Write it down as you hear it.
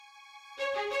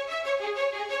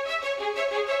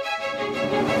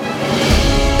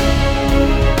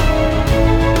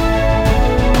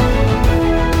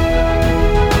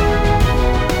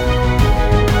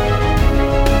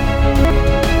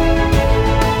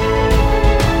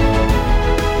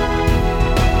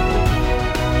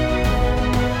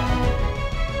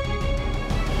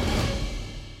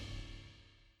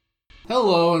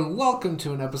welcome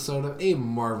to an episode of A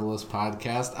Marvelous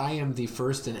Podcast. I am the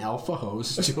first and alpha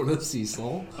host, Jonah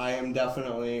Cecil. I am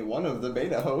definitely one of the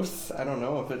beta hosts. I don't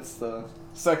know if it's the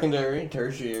secondary,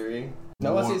 tertiary.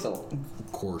 No, Cecil.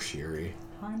 Tertiary.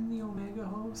 I'm the Omega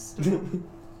host.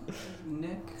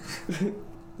 Nick.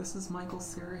 This is Michael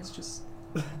Series, just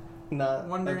not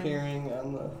wondering, appearing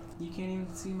on the... You can't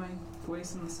even see my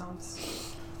voice in the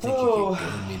sounds. Think you could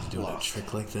get me to do a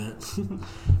trick like that?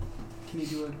 Can you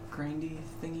do a grindy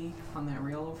thingy on that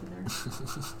rail over there?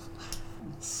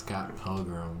 Scott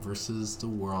Pilgrim versus the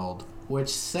World, which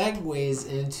segues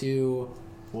into,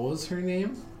 what was her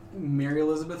name? Mary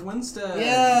Elizabeth Winstead.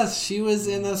 Yes, she was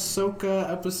in Ahsoka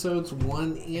episodes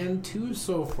 1 and 2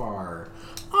 so far.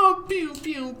 Oh, pew,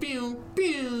 pew, pew,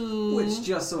 pew. Which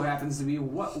just so happens to be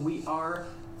what we are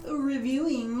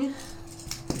reviewing.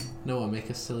 Noah, make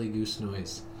a silly goose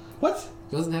noise. What?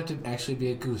 It doesn't have to actually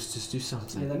be a goose, just do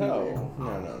something. Yeah,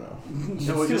 No. It's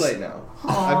No, too just... late now.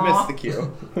 I've missed the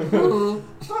cue.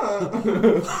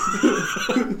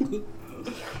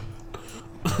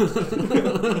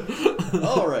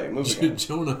 All right, moving on.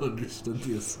 Jonah understood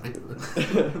the assignment.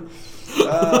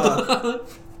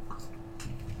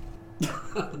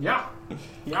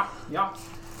 Yeah.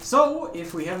 So,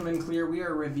 if we haven't been clear, we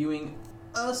are reviewing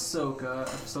Ahsoka,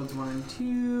 episodes 1 and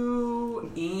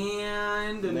 2,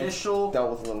 and initial...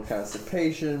 Dealt with a little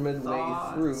constipation midway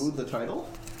through the title.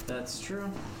 That's true.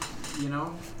 You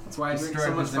know, that's why I drink so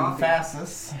Destroyed much his coffee.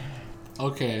 emphasis.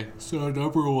 Okay, so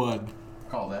number 1.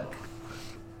 Call that.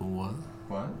 What?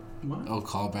 What? Oh,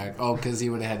 callback. Oh, because he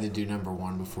would have had to do number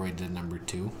 1 before he did number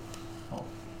 2. Oh.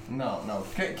 No.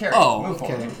 Carry. Oh, Move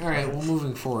okay. forward. All right, well,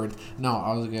 moving forward. No,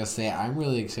 I was going to say, I'm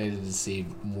really excited to see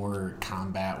more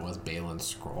combat with Baylan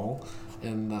Skoll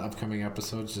in the upcoming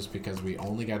episodes, just because we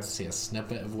only got to see a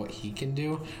snippet of what he can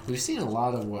do. We've seen a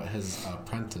lot of what his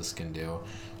apprentice can do.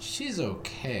 She's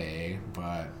okay,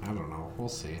 but I don't know. We'll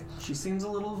see. She seems a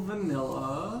little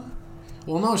vanilla.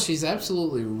 Well, no, she's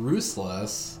absolutely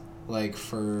ruthless, like,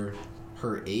 for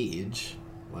her age.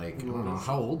 Like, I don't know,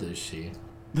 how old is she?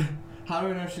 How do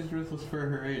we know she's ruthless for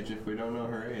her age if we don't know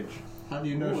her age? How do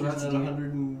you know she's not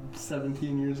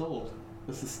 117 years old?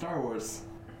 This is Star Wars.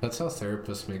 That's how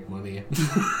therapists make money.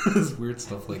 It's weird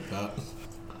stuff like that.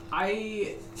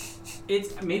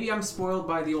 Maybe I'm spoiled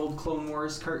by the old Clone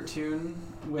Wars cartoon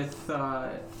with,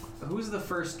 who's the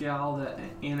first gal that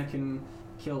Anakin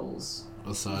kills?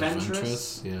 Asajj Ventress?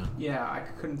 Ventress? Yeah. Yeah, I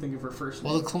couldn't think of her first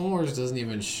name. Well, the Clone Wars doesn't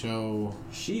even show...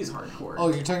 She's hardcore.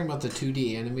 Oh, you're talking about the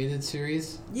 2D animated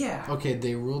series? Yeah. Okay,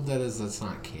 they ruled that as that's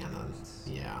not canon.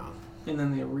 Yeah. And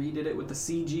then they redid it with the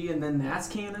CG, and then that's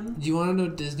canon? Do you want to know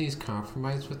Disney's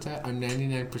compromise with that? I'm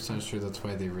 99% sure that's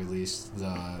why they released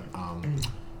the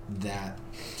that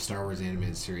Star Wars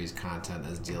animated series content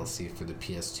as DLC for the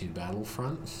PS2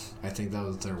 Battlefront. I think that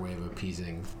was their way of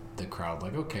appeasing the crowd.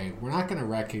 Like, okay, we're not going to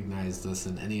recognize this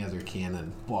in any other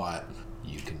canon, but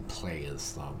you can play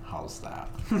as them. How's that?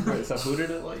 Wait, so who did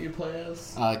it let you play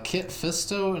as? Kit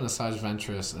Fisto and Asajj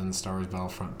Ventress in Star Wars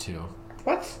Battlefront 2.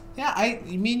 What? Yeah,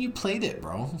 you played it,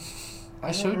 bro.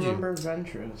 I showed you. I remember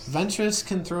Ventress. Ventress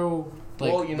can throw,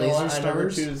 like, well, you know laser what?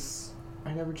 stars.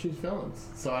 I never choose villains,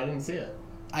 so I didn't see it.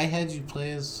 I had you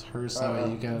play as her, so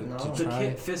you got to The try.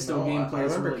 Kit Fisto No, gameplay I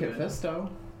is remember really Kit good. Fisto.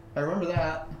 I remember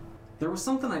that. There was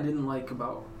something I didn't like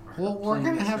about her. Well, we're playing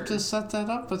going to as have her. to set that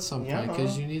up at some point,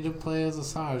 because you need to play as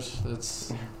Asajj.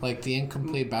 That's like the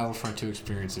incomplete Battlefront 2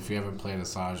 experience if you haven't played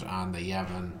Asajj on the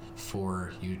Yavin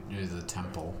 4, the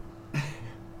temple.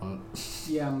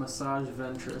 Yeah, Massage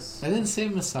Ventress. I didn't say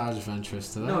Massage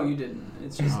Ventress, did I? No, you didn't.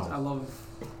 It's just, Oh.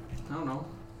 I don't know.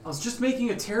 I was just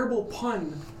making a terrible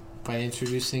pun. By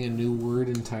introducing a new word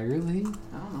entirely?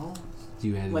 I don't know.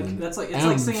 You had Like, an that's like, it's M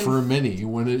like saying... for many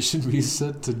when it should be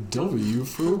set to W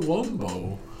for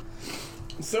Wumbo.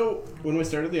 So, when we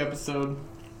started the episode,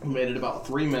 we made it about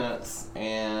 3 minutes,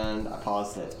 and I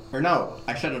paused it. Or no,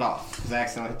 I shut it off, because I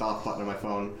accidentally hit the off button on my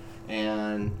phone,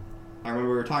 and I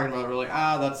remember we were talking about it, we were like,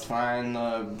 that's fine,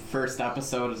 the first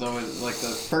episode is always, like, the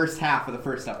first half of the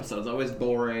first episode is always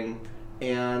boring,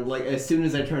 and, like, as soon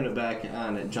as I turned it back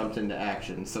on, it jumped into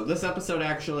action. So this episode,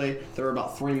 actually, there were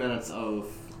about 3 minutes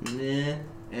of meh,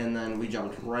 and then we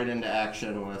jumped right into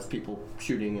action with people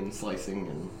shooting and slicing,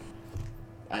 and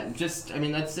I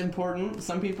mean, that's important.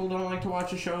 Some people don't like to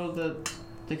watch a show that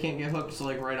they can't get hooked, so,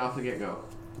 like, right off the get-go.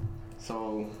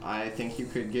 So I think you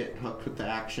could get hooked with the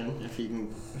action if you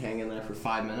can hang in there for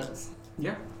 5 minutes.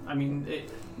 Yeah, I mean,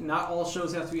 not all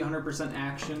shows have to be 100%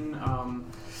 action.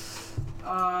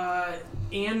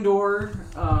 Andor,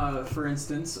 for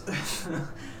instance,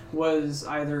 was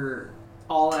either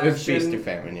all action. It was Feast or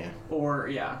Famine, yeah. Or,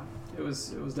 yeah, it was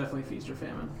definitely Feast or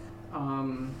Famine.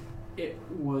 it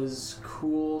was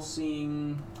cool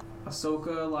seeing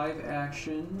Ahsoka live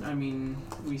action. I mean,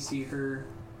 we see her.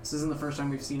 This isn't the first time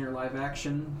we've seen her live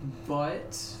action,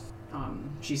 but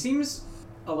she seems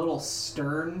a little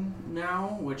stern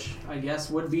now, which I guess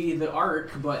would be the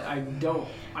arc, but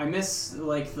I miss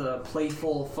like the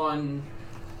playful, fun,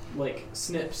 like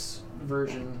Snips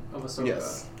version of Ahsoka.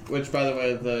 Yes. Which, by the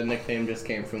way, the nickname just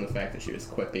came from the fact that she was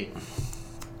quippy.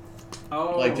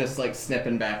 Oh. Like, just, like,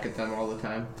 snipping back at them all the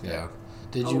time. Yeah.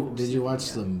 Did you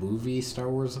watch the movie Star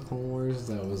Wars The Clone Wars?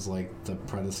 That was, like, the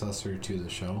predecessor to the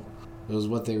show. It was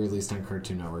what they released on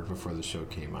Cartoon Network before the show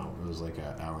came out. It was, like,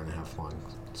 an hour and a half long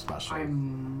special. I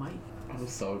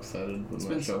was so excited when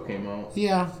that show came out.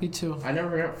 Yeah, me too. I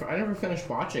never finished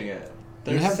watching it.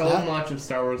 There's so much of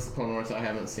Star Wars The Clone Wars I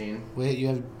haven't seen. Wait, you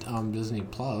have Disney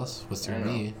Plus with their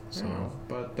me, so.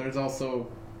 But there's also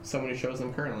so many shows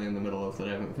I'm currently in the middle of that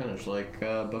I haven't finished, like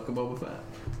Book of Boba Fett.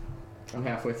 I'm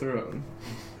halfway through it.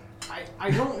 I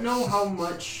don't know how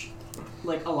much,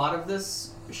 like, a lot of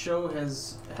this show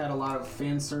has had a lot of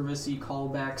fan service-y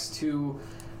callbacks to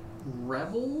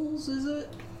Rebels, is it?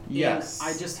 Yes. And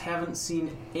I just haven't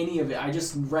seen any of it. I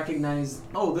just recognize,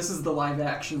 this is the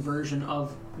live-action version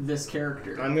of this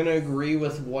character. I'm going to agree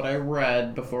with what I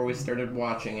read before we started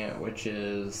watching it, which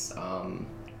is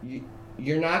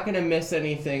you're not going to miss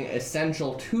anything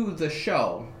essential to the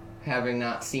show, having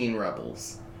not seen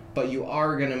Rebels. But you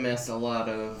are going to miss a lot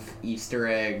of Easter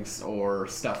eggs or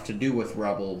stuff to do with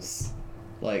Rebels.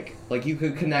 Like you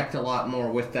could connect a lot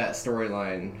more with that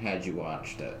storyline had you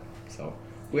watched it. So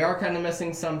we are kind of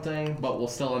missing something, but we'll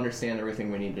still understand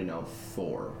everything we need to know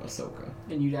for Ahsoka.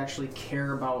 And you'd actually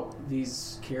care about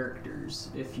these characters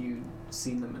if you'd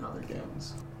seen them in other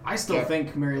things. I still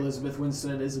think Mary Elizabeth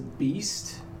Winstead is a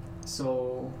beast.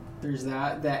 So there's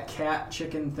that. That cat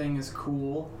chicken thing is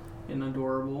cool and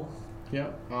adorable.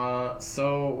 Yep.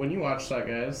 So when you watch that,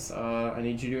 guys, I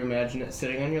need you to imagine it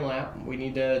sitting on your lap. We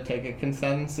need to take a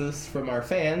consensus from our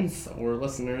fans or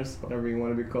listeners, whatever you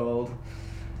want to be called.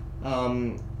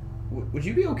 Would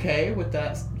you be okay with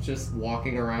that just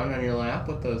walking around on your lap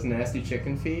with those nasty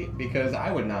chicken feet? Because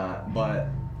I would not, but...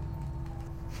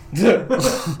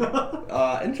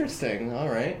 interesting. All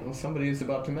right. Well, somebody's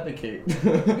about to medicate.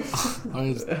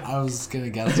 I was going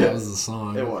to guess that was the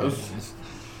song. It was.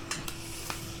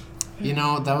 You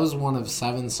know, that was one of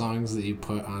 7 songs that you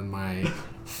put on my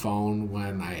phone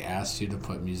when I asked you to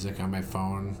put music on my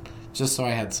phone, just so I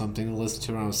had something to listen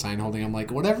to when I was sign holding. I'm like,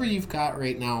 whatever you've got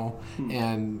right now.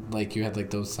 And, like, you had,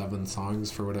 like, those 7 songs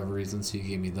for whatever reason, so you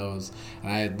gave me those.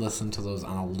 And I had listened to those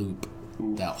on a loop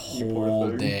that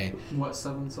whole day. What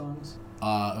 7 songs?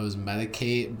 It was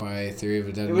Medicate by Theory of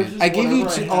a Dead It Man. was just I gave you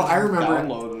 2. I remember.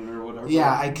 Downloaded or whatever.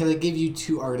 Yeah, I gave you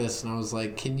 2 artists, and I was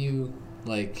like, can you,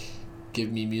 like... give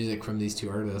me music from these 2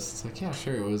 artists. It's like, yeah,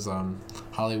 sure. It was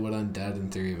Hollywood Undead and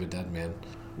Theory of a Dead Man.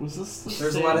 Was this the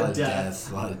There's stage? a lot of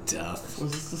death. A lot of death.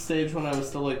 Was this the stage when I was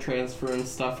still like transferring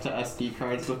stuff to SD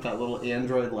cards with that little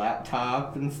Android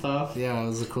laptop and stuff? Yeah, it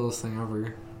was the coolest thing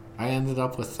ever. I ended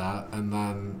up with that, and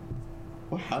then...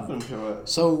 What happened to it?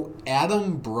 So,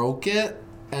 Adam broke it,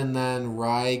 and then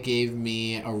Rye gave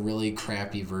me a really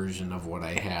crappy version of what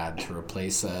I had to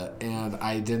replace it, and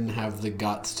I didn't have the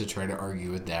guts to try to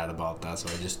argue with Dad about that, so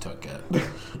I just took it.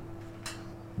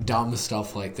 Dumb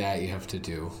stuff like that you have to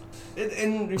do.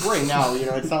 And right now,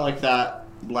 it's not like that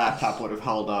laptop would have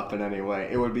held up in any way.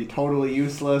 It would be totally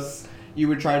useless. You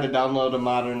would try to download a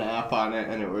modern app on it,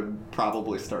 and it would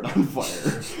probably start on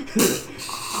fire.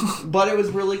 But it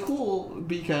was really cool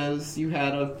because you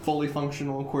had a fully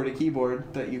functional QWERTY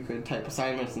keyboard that you could type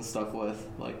assignments and stuff with.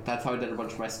 Like, that's how I did a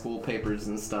bunch of my school papers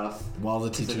and stuff. While the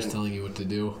teacher's telling you what to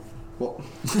do. Well,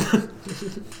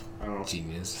 I don't know.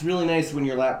 Genius. It's really nice when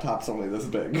your laptop's only this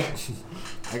big.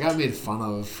 I got made fun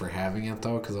of for having it,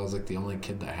 though, because I was, like, the only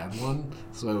kid that had one.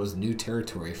 So it was new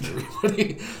territory for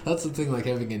everybody. That's the thing, like,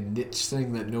 having a niche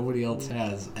thing that nobody else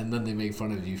has, and then they make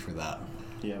fun of you for that.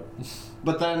 Yeah.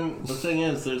 But then, the thing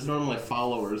is, there's normally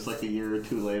followers, like, a year or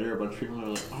 2 later. A bunch of people are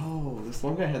like, oh, this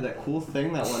one guy had that cool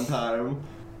thing that one time.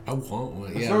 I want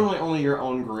one, It's normally only your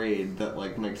own grade that,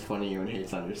 like, makes fun of you and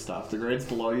hates on your stuff. The grades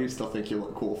below you still think you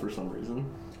look cool for some reason.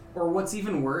 Or what's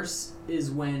even worse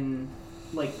is when,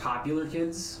 like, popular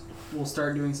kids will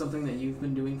start doing something that you've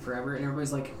been doing forever, and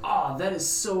everybody's like, oh, that is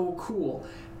so cool.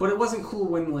 But it wasn't cool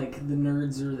when, like, the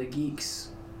nerds or the geeks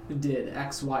did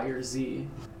X, Y, or Z.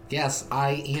 Yes,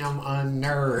 I am a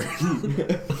nerd.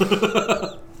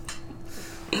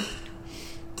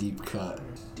 Deep cut.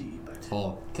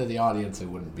 Well, to the audience, it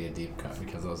wouldn't be a deep cut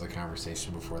because that was a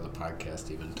conversation before the podcast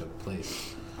even took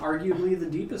place. Arguably the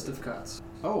deepest of cuts.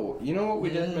 Oh, you know what we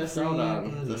didn't miss out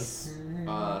on this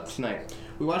tonight?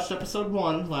 we watched episode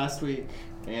 1 last week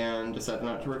and decided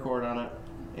not to record on it.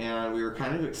 And we were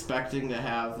kind of expecting to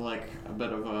have like a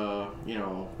bit of a,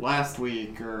 last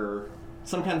week or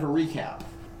some kind of a recap.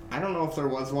 I don't know if there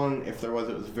was one. If there was,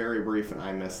 it was very brief and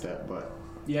I missed it, but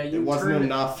Yeah, it wasn't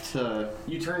enough to...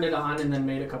 You turned it on and then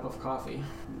made a cup of coffee.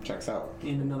 Checks out.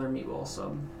 And another meatball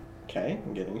sub. Okay,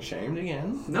 I'm getting shamed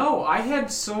again. No, I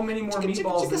had so many more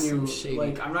meatballs than you. Shady.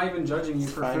 Like, I'm not even judging you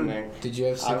for food. Nick. Did you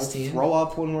have 16? I'll throw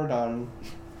up when we're done.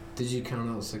 Did you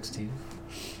count out 16?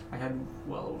 I had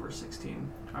well over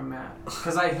 16. I'm at.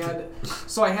 Because I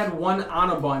had one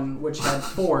on a bun, which had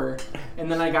 4, and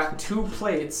then I got 2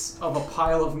 plates of a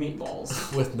pile of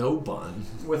meatballs. With no bun.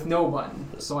 With no bun,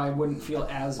 so I wouldn't feel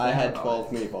as bad. I had about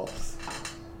 12 it. meatballs.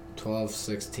 12,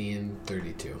 16,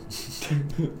 32.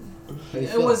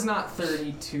 It was not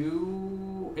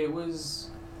 32. It was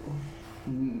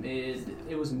mid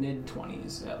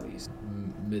 20s at least.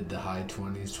 Mid to high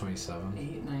 20s, 27.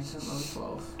 8, 9, 10, 11,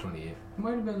 12. 28. It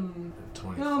might have been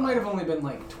 25. No, it might have only been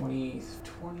like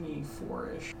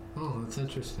 24-ish. Oh, that's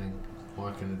interesting.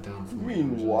 Walking it down from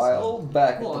Meanwhile,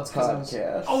 back Well, at it's the 'cause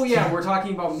podcast. Oh yeah, we're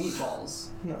talking about meatballs.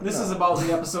 This is about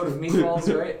the episode of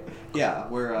meatballs, right? Yeah,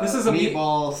 where This is a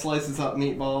meatball slices up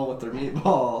meatball with their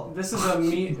meatball. This is a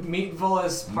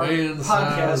meatballist Man's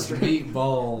podcast.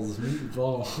 meatballs.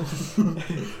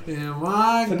 Am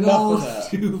I Enough of going that.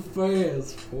 too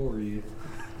fast for you?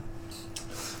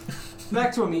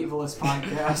 Back to a meatballist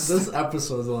podcast. This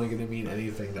episode's only going to mean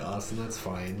anything to us, and that's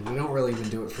fine. We don't really even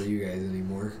do it for you guys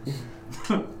anymore.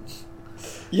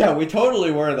 Yeah, we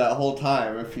totally were that whole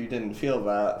time, if you didn't feel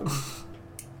that.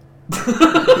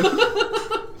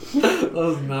 That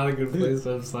was not a good place to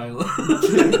have silence.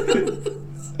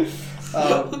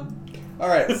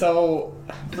 Alright, so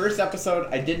first episode,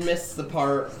 I did miss the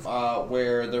part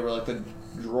where there were like the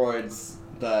droids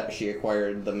that she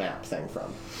acquired the map thing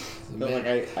from. So, like,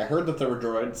 I heard that there were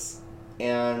droids,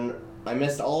 and I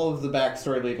missed all of the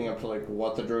backstory leading up to like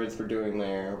what the droids were doing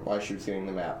there, why she was getting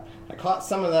the map. I caught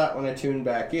some of that when I tuned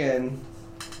back in.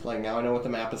 Like, now I know what the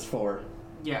map is for.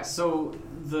 Yeah, so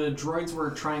the droids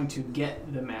were trying to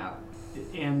get the map,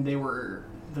 and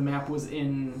the map was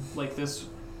in like this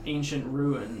ancient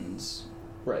ruins.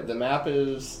 Right, the map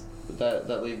is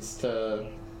that leads to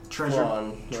Treasure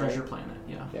Thrawn, right? Treasure Planet,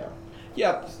 yeah. Yeah.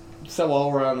 Yep. So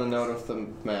while we're on the note of the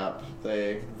map,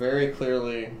 they very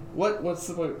clearly what it was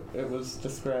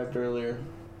described earlier.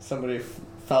 Somebody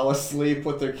fell asleep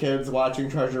with their kids watching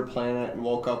Treasure Planet and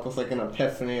woke up with like an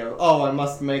epiphany of, oh, I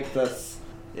must make this.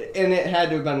 And it had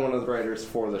to have been one of the writers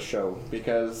for the show,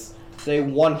 because they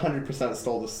 100%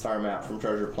 stole the star map from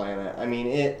Treasure Planet. I mean,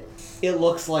 it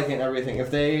looks like it and everything. If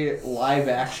they live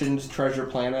actioned Treasure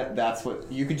Planet, that's what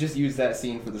you could just use that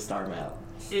scene for the star map.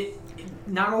 It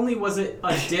not only was it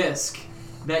a disc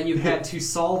that you had to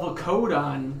solve a code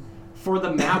on for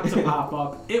the map to pop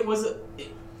up, it was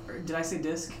did I say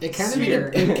disc? It kind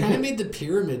of made the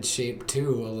pyramid shape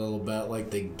too a little bit,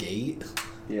 like the gate.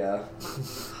 Yeah.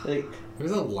 Like,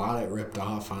 there's a lot it ripped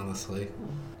off, honestly.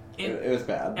 It was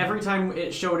bad. Every time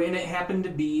it showed, and it happened to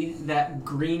be that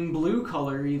green-blue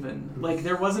color even. Like,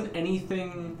 there wasn't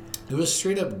anything... It was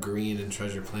straight up green in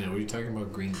Treasure Planet. What are you talking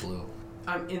about green-blue?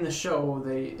 In the show,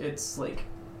 it's like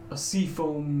a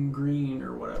seafoam green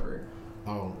or whatever.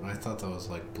 Oh, I thought that was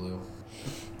like blue.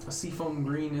 A seafoam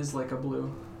green is like a blue.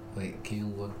 Wait, can you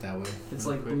look that way? It's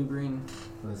like blue-green.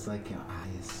 It's like your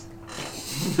eyes.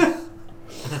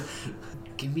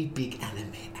 Give me big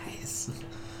anime eyes.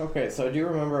 Okay, so I do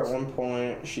remember at one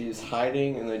point she's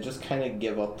hiding and they just kind of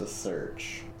give up the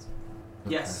search.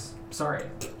 Yes. Sorry.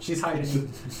 She's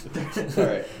hiding.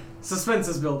 Alright. Suspense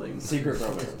is building. Secret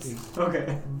romance.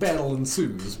 Okay. Battle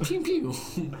ensues. Pew pew.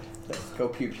 Go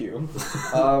pew pew.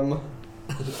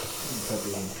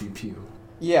 Pew pew.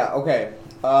 Yeah, okay.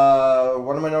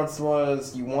 One of my notes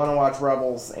was you want to watch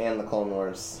Rebels and the Clone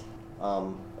Wars.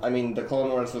 I mean, the Clone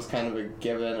Wars was kind of a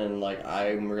given, and like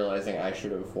I'm realizing I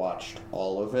should have watched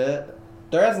all of it.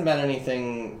 There hasn't been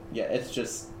anything yet. It's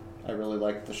just I really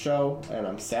liked the show, and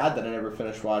I'm sad that I never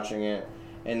finished watching it.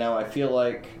 And now I feel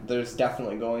like there's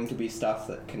definitely going to be stuff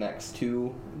that connects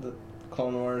to the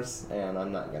Clone Wars, and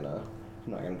I'm not gonna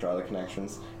draw the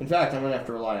connections. In fact, I'm gonna have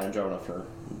to rely on Jonah for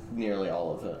nearly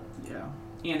all of it. Yeah.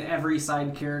 And every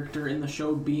side character in the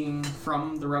show being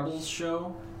from the Rebels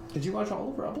show. Did you watch all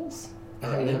of Rebels?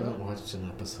 I haven't watched an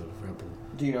episode of Rebel.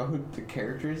 Do you know who the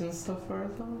characters and stuff are,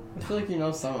 though? I feel like you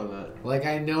know some of it. Like,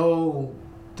 I know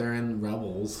they're in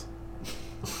Rebels.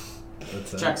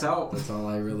 That's Checks out. That's all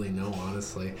I really know,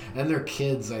 honestly. And they're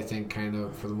kids, I think, kind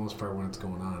of, for the most part, when it's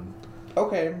going on.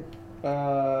 Okay.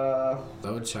 That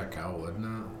would check out, wouldn't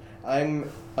it? I'm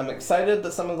excited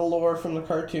that some of the lore from the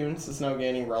cartoons is now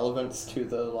gaining relevance to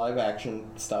the live action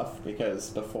stuff, because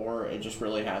before it just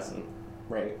really hasn't,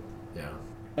 right? Yeah.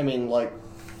 I mean, like,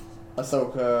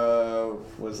 Ahsoka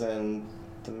was in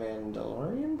The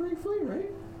Mandalorian briefly,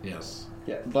 right? Yes.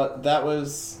 Yeah, but that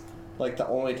was like the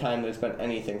only time there's been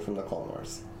anything from the Clone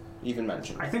Wars even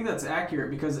mentioned. I think that's accurate,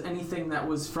 because anything that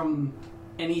was from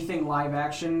anything live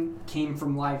action came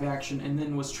from live action and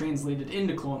then was translated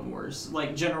into Clone Wars,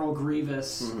 like General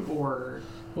Grievous or...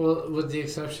 Well, with the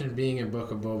exception being in Book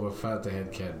of Boba Fett, they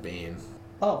had Cad Bane.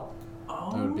 Oh.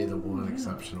 That would be the one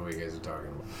exception what you guys are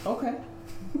talking about. Okay.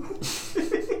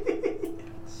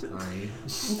 Sorry.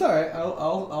 It's alright,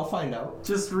 I'll find out.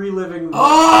 Just reliving...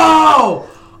 Oh!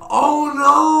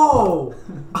 Oh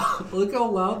no! Look how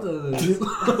loud that is.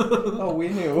 Oh, we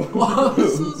knew. Oh, I'm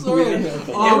so sorry.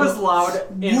 It was loud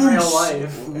in real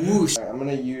life. Whoosh. I'm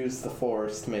gonna use the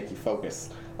Force to make you focus.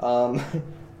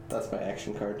 That's my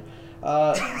action card.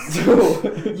 So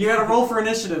You gotta roll for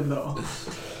initiative, though.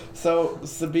 So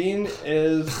Sabine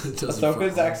is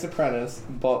Ahsoka's fuck ex-apprentice,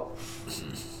 but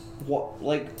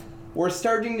we're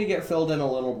starting to get filled in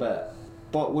a little bit.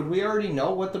 But would we already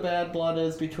know what the bad blood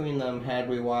is between them had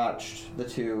we watched the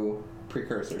two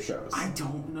precursor shows? I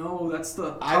don't know. That's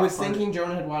the... I was thinking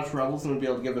Jonah had watched Rebels and would be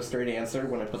able to give a straight answer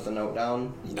when I put the note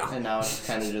down. No. And now it's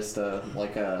kind of just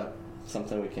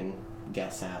something we can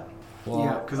guess at. Well,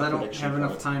 yeah, because I don't prediction have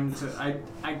enough point. time to...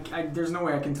 I there's no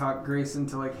way I can talk Grace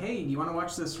into like, hey, do you want to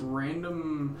watch this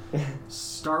random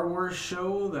Star Wars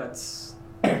show that's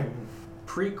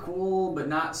prequel but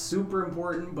not super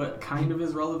important but kind of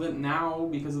is relevant now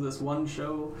because of this one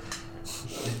show?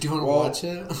 do you want to watch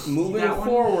it? Moving That one?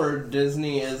 forward,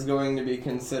 Disney is going to be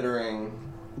considering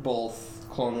both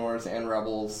Clone Wars and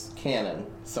Rebels canon.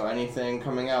 So anything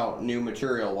coming out new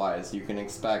material-wise, you can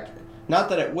expect, not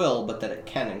that it will, but that it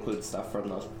can include stuff from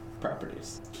those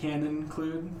properties. Can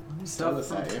include Throw this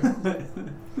stuff. at you.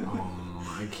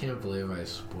 Oh, I can't believe I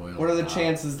spoiled. What are the that.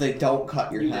 chances they don't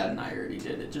cut your You head? didn't. I already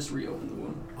did it. Just reopened the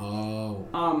wound. Oh.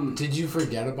 Did you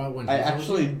forget about when I he told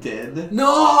actually you? did.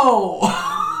 No!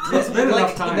 It's been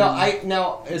enough time.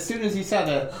 Now, as soon as you said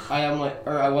it, I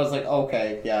was like,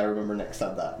 okay, yeah, I remember Nick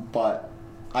said that, but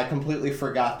I completely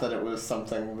forgot that it was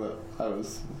something that I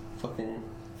was looking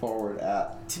forward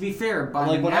at. To be fair, by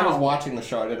Like when now, I was watching the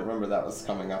show, I didn't remember that was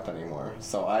coming up anymore,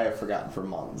 so I have forgotten for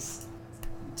months.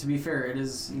 to be fair, it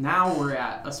is now we're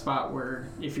at a spot where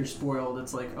if you're spoiled,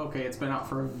 it's like, okay, it's been out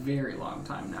for a very long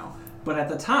time now. But at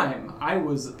the time, I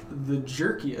was the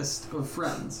jerkiest of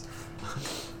friends.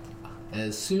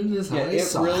 As soon as Yeah, I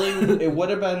saw it would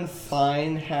have been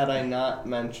fine had I not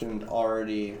mentioned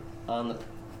already on the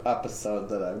episode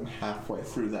that I'm halfway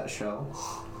through that show.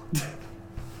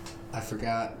 I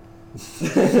forgot.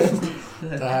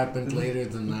 That happened later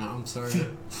than that. I'm sorry.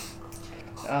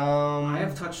 I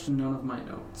have touched none of my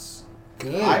notes.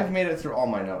 Good. I've made it through all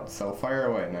my notes, so fire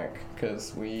away, Nick,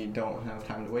 because we don't have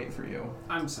time to wait for you.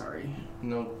 I'm sorry.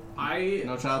 No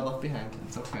child left behind.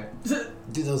 It's okay.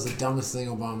 Dude, that was the dumbest thing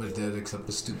Obama did, except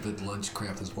the stupid lunch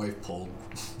crap his wife pulled.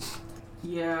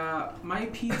 Yeah, my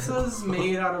pizza's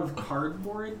made out of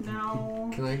cardboard now.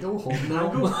 Can I go home Can I now?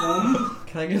 go home?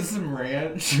 Can I get some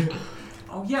ranch?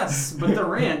 Oh yes, but the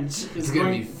ranch is It's gonna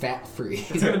be fat free.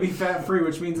 It's gonna be fat free,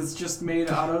 which means it's just made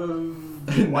out of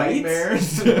white.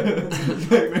 Nightmares.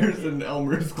 Nightmares and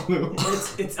Elmer's glue.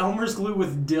 It's Elmer's glue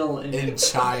with dill in it. And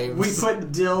chives. We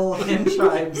put dill and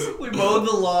chives. We mowed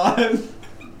the lawn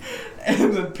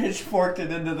and then pitchforked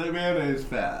it into the mayonnaise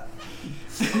vat.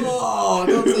 Oh,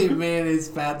 don't say mayonnaise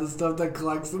fat, the stuff that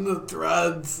collects in the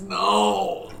threads.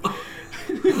 No.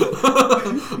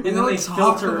 And then they talk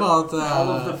filter about that. all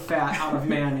of the fat out of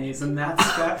mayonnaise, and that's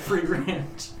fat-free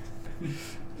ranch.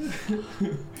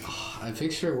 I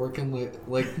picture it working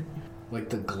like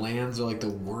the glands or like the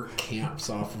work camps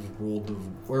off of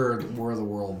War of the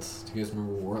Worlds. Do you guys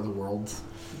remember War of the Worlds?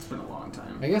 It's been a long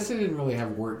time. I guess they didn't really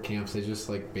have work camps. They just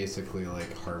basically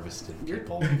harvested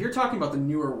people. You're talking about the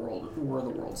newer War of the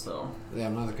Worlds, though. Yeah,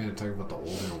 I'm not going to talk about the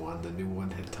older one. The new one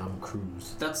had Tom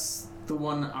Cruise. That's the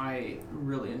one I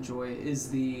really enjoy. Is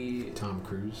the Tom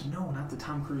Cruise? no, not the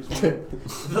Tom Cruise one.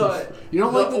 You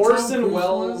don't like the Tom Orson Cruise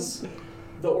Welles.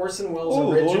 The Orson Welles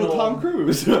Oh, original. the Tom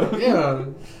Cruise. Yeah.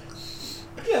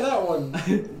 Yeah, that one.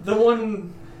 The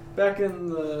one back in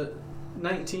the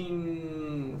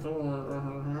 19...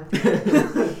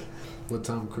 With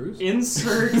Tom Cruise?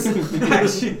 Insert.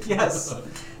 Actually, yes.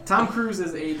 Tom Cruise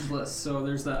is ageless, so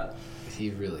there's that.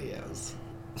 He really is.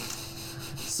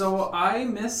 So I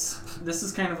miss... This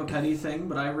is kind of a petty thing,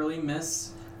 but I really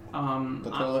miss...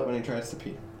 The toilet when he tries to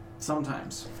pee.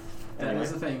 Sometimes. That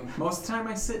is the thing. Most of the time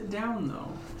I sit down,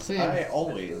 though. Same. I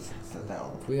always sit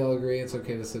down. We all agree it's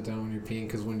okay to sit down when you're peeing,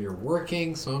 because when you're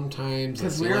working, sometimes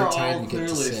Because it's the we're only time all you get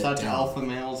to clearly sit such down. alpha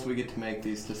males, we get to make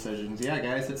these decisions. Yeah,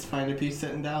 guys, it's fine to pee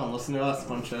sitting down. Listen to us,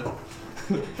 bunch of...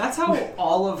 That's how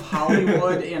all of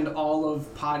Hollywood and all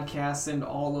of podcasts and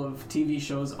all of TV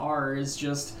shows are, is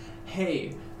just,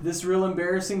 hey, this real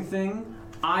embarrassing thing,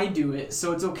 I do it,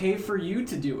 so it's okay for you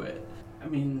to do it. I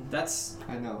mean, that's...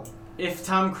 I know. If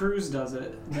Tom Cruise does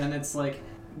it, then it's like,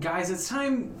 guys, it's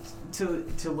time to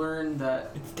learn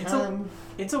that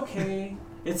it's okay.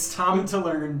 It's time to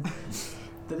learn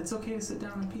that it's okay to sit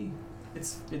down and pee.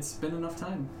 It's been enough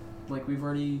time. Like, we've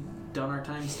already done our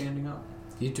time standing up.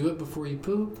 You do it before you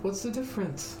poop. What's the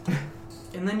difference?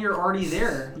 And then you're already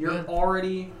there. You're Yeah.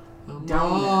 already I'm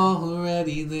down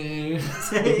already there.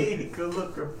 Take a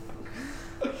look.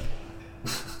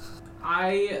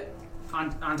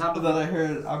 On top of Then I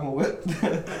heard, I'm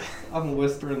a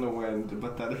whisper in the wind,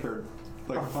 but then I heard,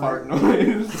 like, a fart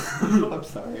noise. I'm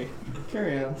sorry.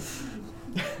 Carry on.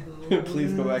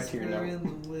 Please go back to your note.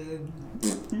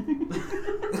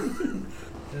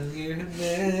 I'm your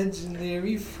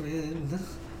imaginary friend.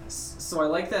 So I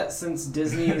like that since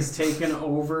Disney has taken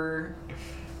over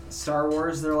Star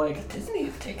Wars, they're like, Disney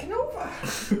have taken over.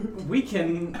 we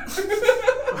can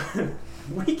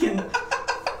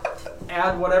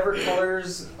add whatever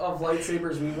colors of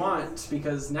lightsabers we want,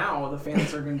 because now the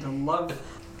fans are going to love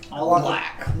all of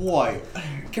Black, white.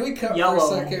 Can we cut Yellow.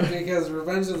 for a second? Because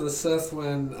Revenge of the Sith,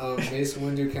 when Mace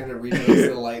Windu kind of redoes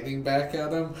the lightning back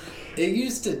at him, it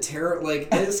used to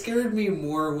it scared me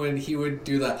more when he would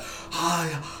do that,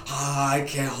 I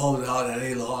can't hold out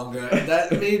any longer.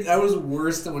 That was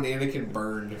worse than when Anakin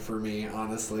burned for me,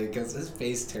 honestly, because his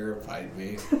face terrified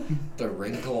me. The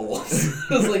wrinkles.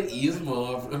 It was like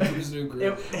Yzma from Emperor's New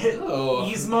Groove.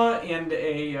 Yzma and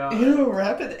a... Ew,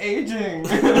 rapid aging.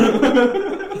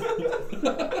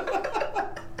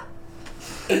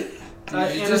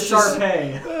 and a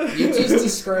Sharpay. You just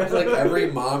described like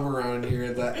every mom around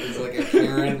here that is like a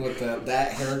Karen with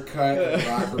that haircut and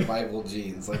rock revival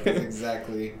jeans. Like that's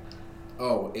exactly.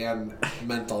 Oh, and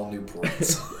menthol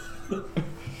Newports.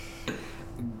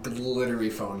 Glittery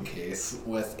phone case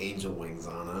with angel wings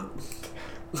on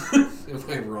it. Am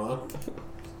I wrong?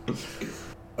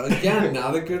 Again,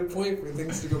 not a good point for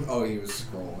things to go. Oh, he was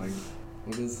scrolling.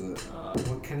 What is it?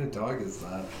 What kind of dog is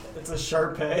that? It's a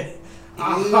Sharpay.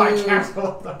 I can't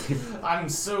hold them. I'm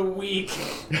so weak.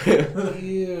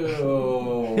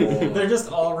 Ew. They're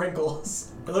just all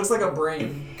wrinkles. It looks like a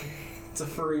brain. It's a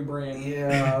furry brain.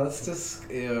 Yeah, that's just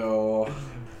ew.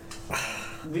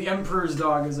 The Emperor's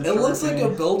dog is a It looks like a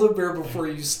Build-A-Bear before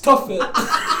you stuff it.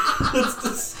 It's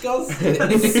disgusting.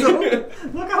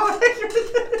 Look how accurate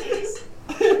it is.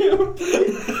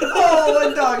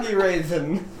 Oh, a doggy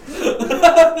raisin.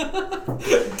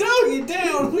 Doggy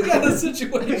down. We got a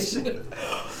situation.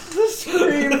 The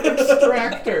Scream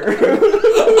Extractor.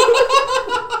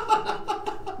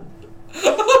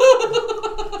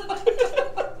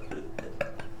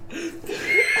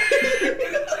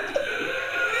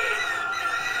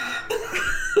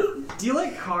 Do you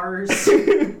like cars?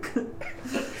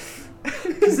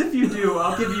 Because if you do,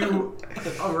 I'll give you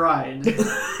a ride In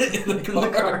the in the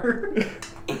car.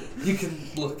 You can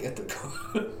look at the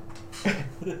car.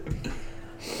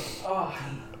 Oh,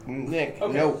 Nick,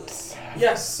 Okay. notes.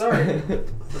 yes, sorry.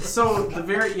 So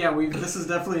this is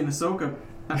definitely an Ahsoka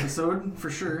episode for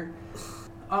sure.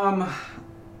 I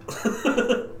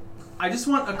just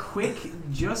want a quick,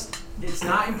 it's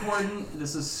not important.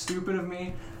 This is stupid of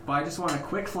me, but I just want a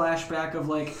quick flashback of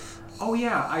like, oh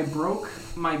yeah, I broke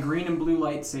my green and blue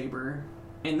lightsaber,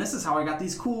 and this is how I got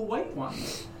these cool white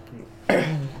ones.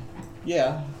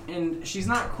 Yeah. And she's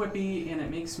not quippy, and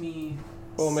it makes me.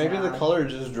 Well, maybe the sad. color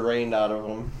just drained out of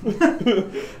them.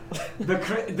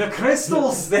 The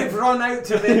crystals, they've run out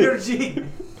of energy.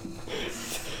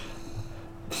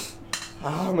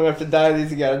 Oh, I'm gonna have to dye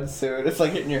these again soon. It's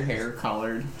like getting your hair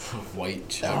colored. White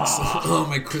checks. Oh,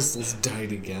 my crystals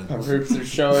died again. My roots are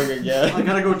showing I again.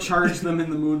 gotta go charge them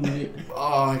in the moonlight.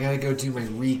 Oh, I gotta go do my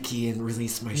Reiki and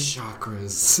release my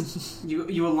chakras.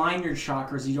 You align your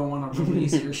chakras, you don't want to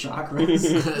release your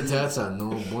chakras. That's a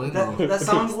no bueno. That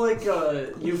sounds like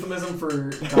a euphemism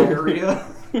for diarrhea.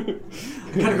 I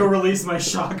gotta go release my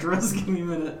chakras, give me a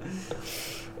minute.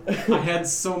 I had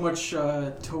so much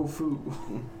tofu.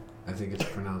 I think it's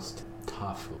pronounced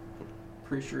tofu.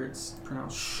 Pretty sure it's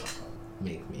pronounced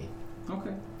Make me.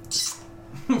 Okay.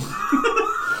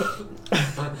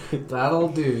 That'll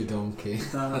do, donkey.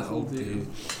 That'll do.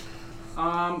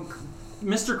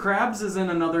 Mr. Krabs is in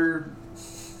another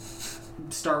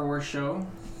Star Wars show.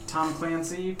 Tom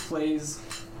Clancy plays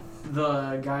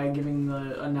the guy giving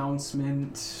the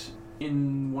announcement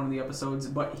in one of the episodes,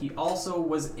 but he also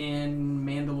was in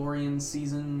Mandalorian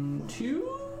season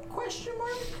 2 ?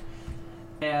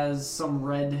 As some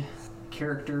red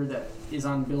character that is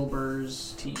on Bill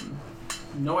Burr's team.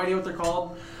 No idea what they're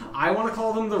called. I want to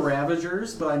call them the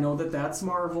Ravagers, but I know that that's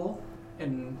Marvel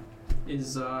and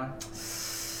is not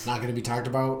going to be talked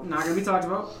about. Not going to be talked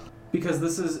about because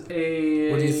this is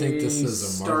a. What do you think this is? A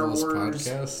Star Marvelous Wars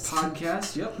podcast?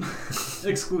 Podcast, yep,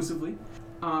 exclusively.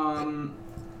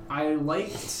 I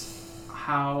liked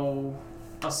how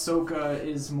Ahsoka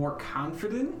is more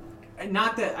confident.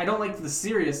 Not that I don't like the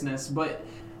seriousness, but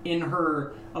in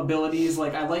her abilities,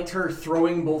 like I liked her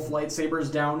throwing both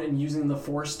lightsabers down and using the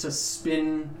Force to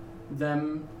spin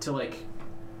them to like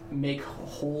make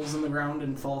holes in the ground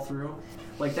and fall through.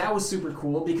 Like that was super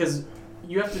cool because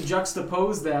you have to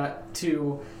juxtapose that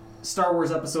to Star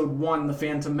Wars Episode 1, The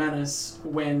Phantom Menace,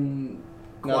 when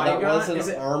No, that was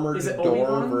an armored door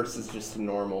Obi-Wan? versus just a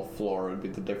normal floor would be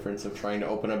the difference of trying to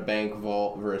open a bank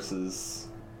vault versus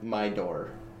my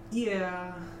door.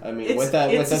 Yeah. I mean, with the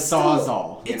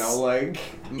Sawzall, you know, like,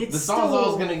 the it's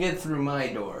Sawzall's gonna get through my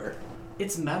door.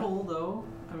 It's metal, though.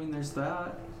 I mean, there's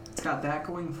that. It's got that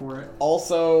going for it.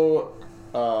 Also,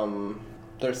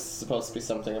 there's supposed to be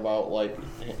something about, like,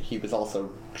 he was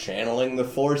also channeling the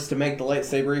Force to make the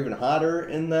lightsaber even hotter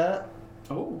in that.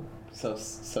 Oh. So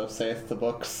saith the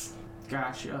books.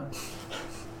 Gotcha.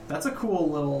 That's a cool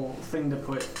little thing to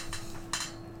put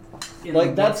in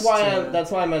like the that's books why to... that's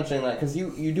why I'm mentioning that, because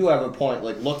you do have a point.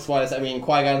 Like, looks wise, I mean,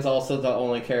 Qui-Gon's also the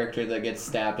only character that gets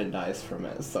stabbed and dies from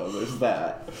it, so there's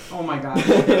that. Oh my god.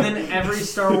 And then every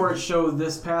Star Wars show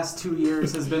this past 2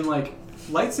 years has been like,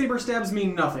 lightsaber stabs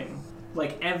mean nothing.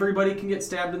 Like, everybody can get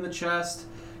stabbed in the chest.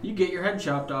 You get your head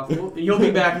chopped off. You'll be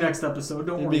back next episode.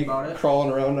 Don't worry about it. Crawling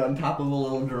around on top of a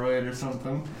little droid or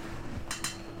something.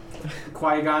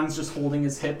 Qui-Gon's just holding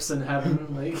his hips in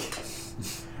heaven. Like,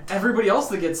 everybody else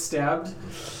that gets stabbed.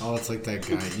 Oh, it's like that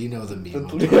guy. You know the meme I'm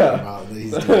talking about. That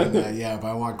he's doing that. Yeah, but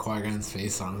I want Qui-Gon's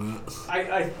face on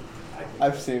it.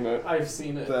 I've seen it. I've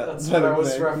seen it. That's that what I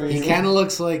was thing. referencing. He kind of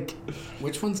looks like...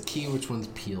 Which one's Key, which one's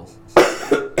Peel?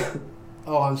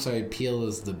 Oh, I'm sorry. Peel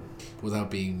is the,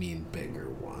 without being mean, bigger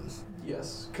one.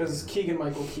 Yes, because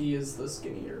Keegan-Michael Key is the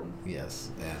skinnier one. Yes,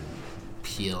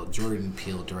 and Jordan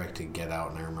Peele directed Get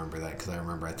Out, and I remember that because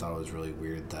I thought it was really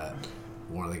weird that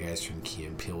one of the guys from Key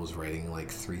and Peele was writing like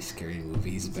 3 scary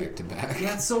movies back to back.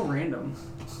 Yeah, it's so random.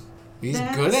 He's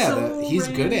good at it. He's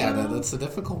good at it. That's the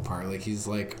difficult part. Like, he's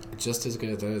like just as good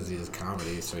at that as he is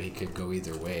comedy, so he could go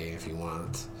either way if he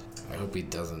wants. I hope he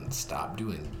doesn't stop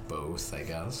doing both, I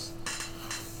guess.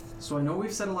 So I know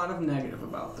we've said a lot of negative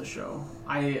about the show.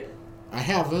 I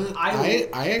haven't.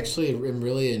 I actually am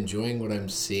really enjoying what I'm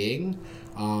seeing.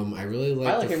 I really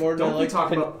like. I like it more than I like.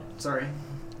 Sorry.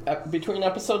 Between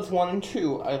episodes 1 and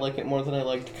 2, I like it more than I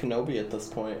liked Kenobi at this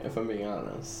point, if I'm being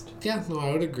honest. Yeah, no,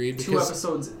 I would agree. Because 2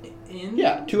 episodes in?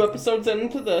 Yeah, 2 episodes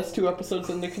into this, 2 episodes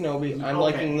into Kenobi. I'm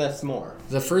liking this more.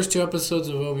 The first 2 episodes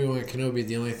of Obi-Wan Kenobi,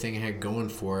 the only thing I had going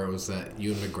for it was that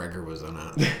Ewan McGregor was in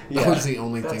it. Yeah. That was the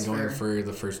only thing going fair. for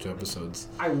the first 2 episodes.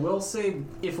 I will say,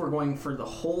 if we're going for the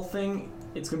whole thing,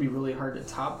 it's going to be really hard to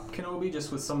top Kenobi,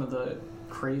 just with some of the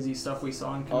crazy stuff we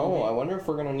saw in Kenobi. Oh, I wonder if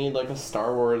we're going to need like a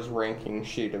Star Wars ranking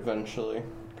sheet eventually.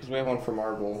 Because we have one for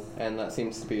Marvel, and that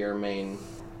seems to be our main...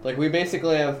 Like, we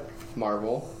basically have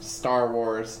Marvel, Star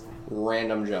Wars,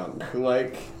 random junk.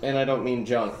 Like, and I don't mean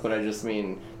junk, but I just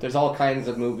mean there's all kinds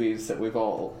of movies that we've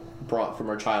all brought from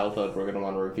our childhood we're going to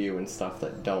want to review and stuff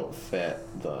that don't fit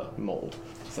the mold.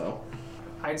 So...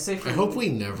 I'd say I hope we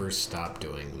never stop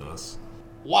doing this.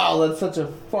 Wow, that's such a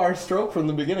far stroke from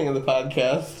the beginning of the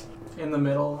podcast. In the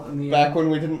middle, in the Back end. when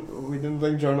we didn't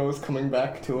think Jonah was coming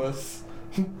back to us.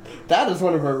 That is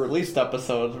one of our released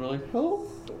episodes. We're like,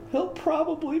 he'll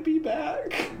probably be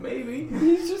back. Maybe.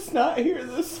 He's just not here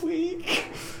this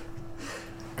week.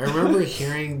 I remember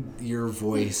hearing your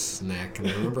voice, Nick, and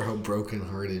I remember how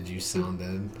brokenhearted you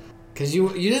sounded. Because you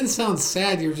didn't sound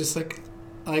sad. You were just like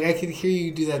I could hear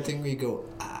you do that thing where you go,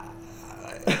 I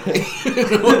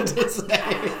don't know what to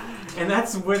say. And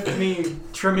that's with me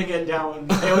trimming it down.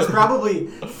 It was probably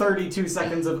 32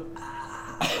 seconds of...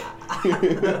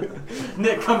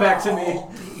 Nick, come back to me.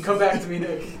 Come back to me,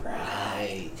 Nick.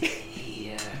 Right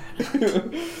here.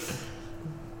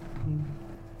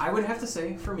 I would have to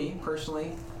say, for me,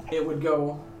 personally, it would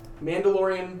go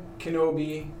Mandalorian,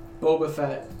 Kenobi, Boba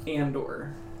Fett,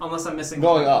 Andor. Unless I'm missing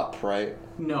Going one. up, right?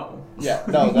 No. Yeah,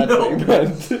 no, that's what you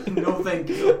meant. No, thank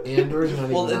you. Andor's not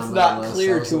Well, even it's on not my list.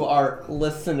 clear to our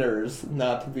listeners,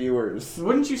 not viewers.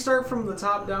 Wouldn't you start from the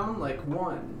top down, like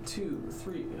 1, 2,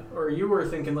 3, or you were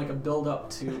thinking like a build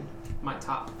up to my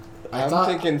top? I'm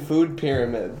thinking food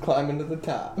pyramid, climbing to the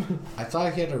top. I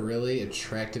thought he had a really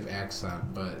attractive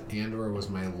accent, but Andor was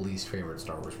my least favorite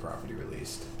Star Wars property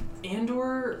released.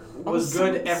 Andor was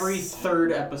good every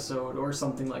third episode or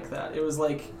something like that. It was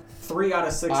like 3 out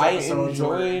of 6 episodes. I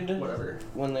enjoyed or whatever.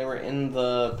 when they were in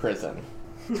the prison.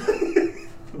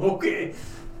 Okay.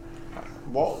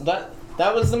 Well,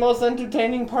 that was the most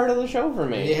entertaining part of the show for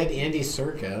me. They had Andy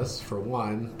Serkis, for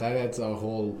one. That adds a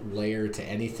whole layer to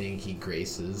anything he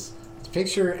graces.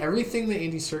 Picture everything that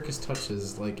Andy Serkis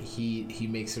touches, like he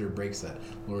makes it or breaks it.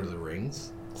 Lord of the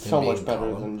Rings. So him much being better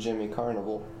Gollum. than Jimmy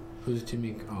Carnival. Who's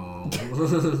Jimmy? Oh.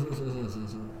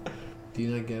 Do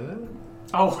you not get it?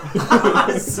 Oh,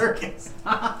 circus.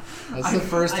 That's the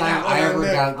first time I ever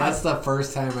got. That's the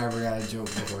first time I ever got a joke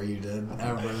before you did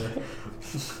ever.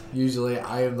 Usually,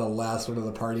 I am the last one of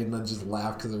the party, and then just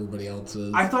laugh because everybody else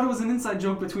is. I thought it was an inside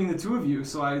joke between the two of you,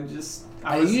 so I used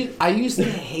to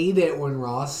hate it when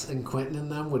Ross and Quentin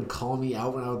and them would call me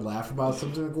out when I would laugh about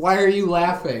something. Like, why are you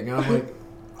laughing? And I'm like,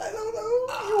 I don't know.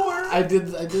 You were. I did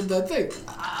that thing.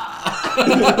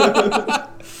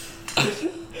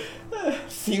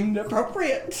 Seemed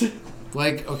appropriate.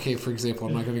 Like, okay, for example,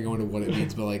 I'm not going to go into what it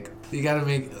means, but like, you got to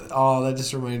make. Oh, that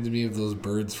just reminded me of those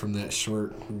birds from that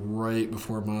short right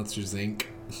before Monsters Inc.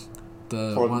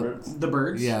 The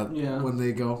birds. Yeah. When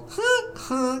they go.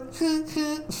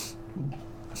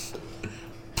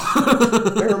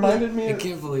 It reminded me. I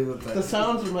can't believe that. The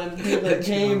sounds reminded me of that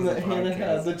game that Hannah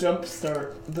had, the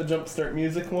Jumpstart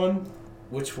music one.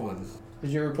 Which one? Did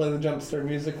you ever play the Jumpstart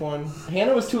music one?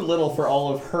 Hannah was too little for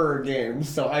all of her games,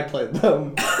 so I played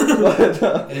them. But,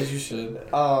 as you should.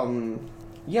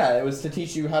 Yeah, it was to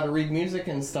teach you how to read music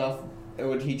and stuff. It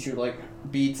would teach you like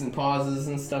beats and pauses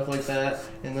and stuff like that,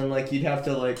 and then like you'd have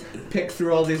to like pick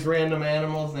through all these random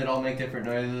animals, and they'd all make different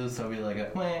noises. So it'd be like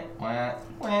a wah wah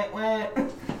wah wah.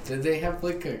 Did they have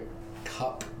like a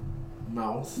cup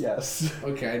mouth? Yes.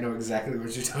 Okay, I know exactly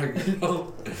what you're talking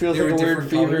about. It feels They like were a weird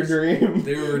different fever colors? dream.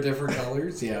 They were different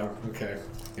colors? Yeah, okay.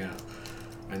 Yeah.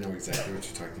 I know exactly what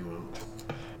you're talking about.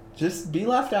 Just be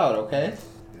left out, okay?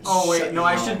 Oh wait, Shut no, your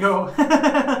I mouth. should go.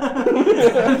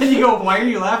 And then you go, why are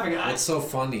you laughing? That's so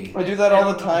funny. I do that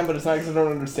all the time, but it's not because I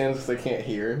don't understand, it's because I can't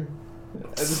hear.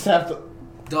 I just have to...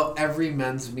 Every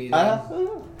men's meeting,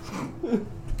 the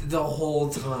whole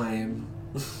time.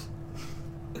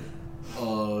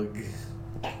 Ugh.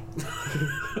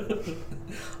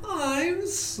 I'm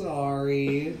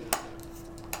sorry.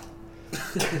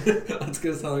 It's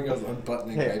gonna sound like I was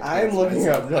unbuttoning Hey, my I'm pants looking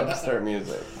up myself. Jumpstart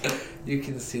music. You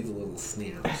can see the little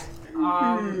snaps.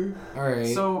 Alright.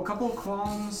 Alright. So a couple of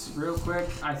qualms, real quick.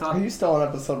 I thought. Are you still on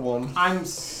episode 1? I'm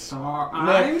sorry.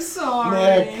 Nick. I'm sorry.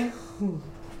 Nick.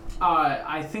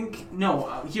 I think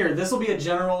here. This will be a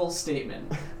general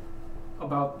statement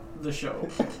about the show.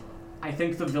 I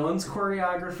think the villain's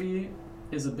choreography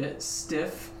is a bit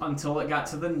stiff until it got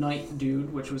to the Knight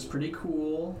dude, which was pretty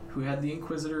cool, who had the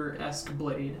Inquisitor-esque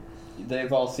blade.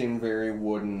 They've all seemed very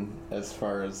wooden as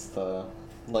far as the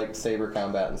lightsaber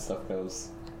combat and stuff goes.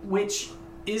 Which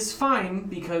is fine,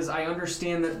 because I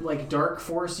understand that like Dark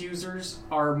Force users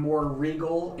are more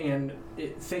regal, and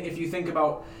if you think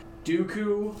about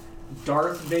Dooku,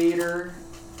 Darth Vader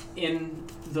in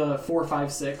the 4,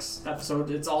 5, 6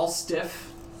 episode, it's all stiff,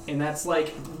 and that's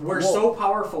like, we're so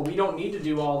powerful, we don't need to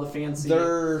do all the fancy...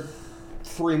 They're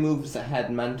 3 moves ahead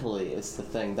mentally is the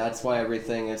thing. That's why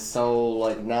everything is so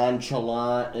like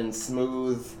nonchalant and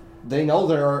smooth. They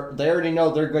already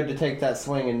know they're good to take that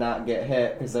swing and not get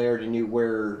hit, because they already knew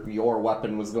where your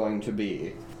weapon was going to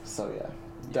be. So yeah,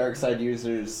 dark side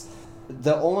users.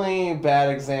 The only bad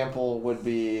example would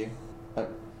be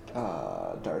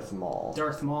Darth Maul.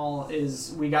 Darth Maul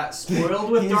is... We got spoiled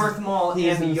with Darth Maul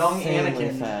and young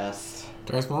Anakin. Fast.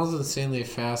 Darth Maul's insanely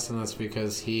fast, and that's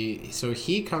because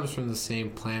he comes from the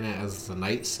same planet as the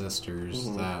Night Sisters.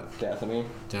 That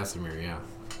Dathomir, yeah.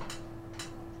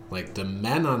 Like, the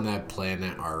men on that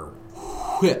planet are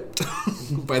whipped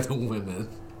by the women.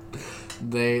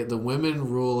 The women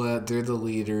rule it. They're the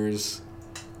leaders.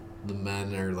 The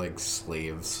men are like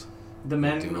slaves. The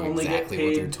men They do only exactly get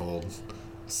what paid they're told.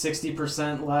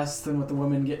 60% less than what the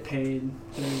women get paid.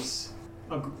 There's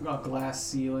a glass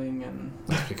ceiling, and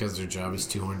Because their job is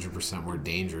 200% more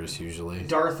dangerous usually.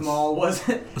 Darth Maul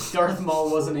wasn't able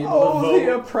to Oh, vote.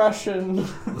 the oppression.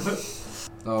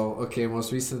 Oh, okay.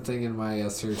 Most recent thing in my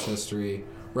search history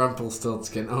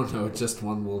Rumpelstiltskin. Oh no, just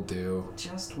one will do.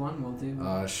 Just one will do.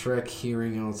 Shrek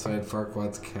hearing outside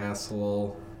Farquaad's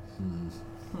castle.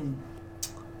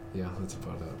 Yeah, that's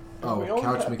about it. Oh,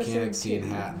 couch mechanic seeing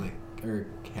hat and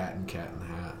cat and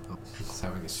hat. Oh, he's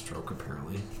having a stroke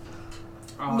apparently.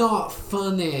 Not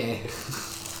funny.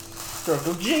 Stroke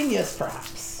of genius,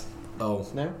 perhaps. Oh.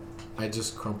 No? I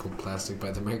just crumpled plastic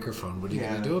by the microphone. What are you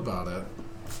gonna do about it?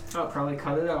 I'll probably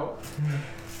cut it out.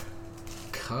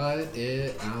 Cut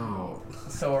it out.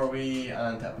 So are we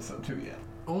on to episode 2 yet?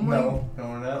 Oh my. No,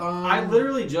 we're not. I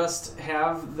literally just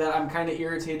have that I'm kind of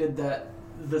irritated that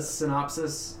the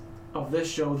synopsis of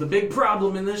this show, the big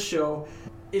problem in this show,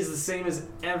 is the same as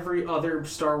every other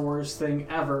Star Wars thing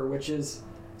ever, which is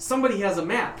somebody has a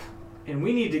map, and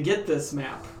we need to get this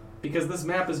map, because this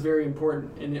map is very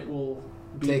important, and it will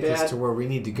be take bad. us to where we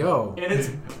need to go. And it's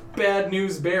bad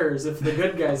news bears if the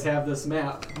good guys have this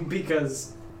map,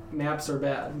 because maps are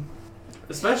bad.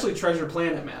 Especially Treasure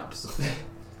Planet maps.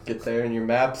 Get there and your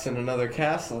map's in another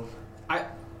castle.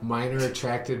 Minor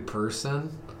attracted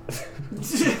person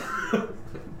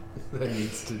that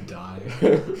needs to die.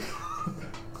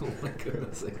 Oh my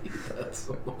goodness, I hate that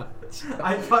so much.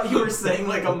 I thought you were saying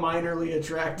like a minorly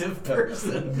attractive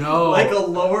person. No. Like a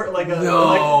lower, like a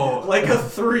No. like a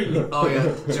 3. Oh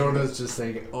yeah, Jonah's just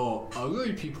saying, oh,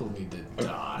 ugly people need to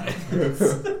die.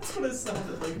 That's what it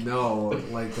sounded like. No,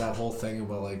 like that whole thing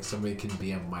about like somebody can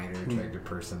be a minor attractive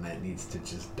person that needs to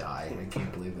just die. I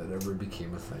can't believe that ever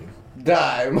became a thing.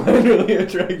 Die, minorly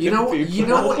attractive people. You know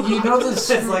the It's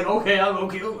like, okay, I'll go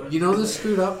kill him. You know the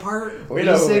screwed up part? We When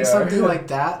know you who say we something are. like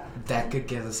that could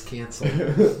get us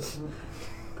canceled.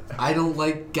 I don't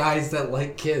like guys that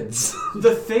like kids.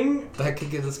 The thing That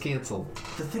could get us canceled.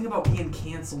 about being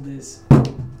canceled is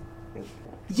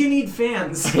you need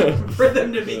fans for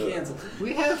them to be canceled.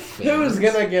 We have fans. Who's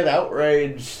gonna get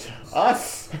outraged?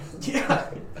 Us. Yeah.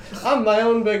 I'm my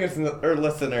own biggest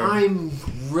listener. I'm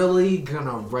really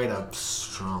gonna write a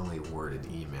strongly worded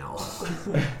email.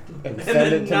 and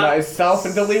send it to myself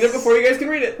and delete it before you guys can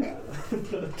read it.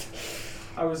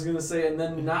 I was gonna say, and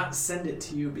then not send it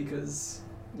to you because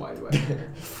why do I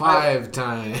care? 5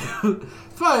 times.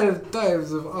 5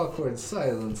 times of awkward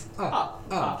silence.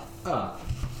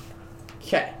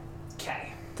 Okay.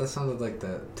 Okay. That sounded like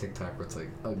that TikTok where it's like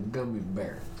a gummy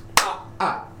bear.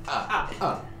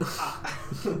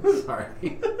 Sorry.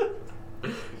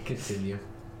 Continue.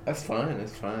 That's fine.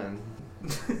 It's fine.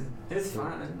 It's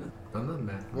fine. I'm not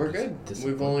mad. I'm We're just good.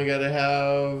 disappointed. We've only got to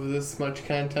have this much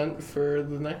content for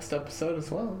the next episode as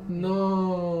well.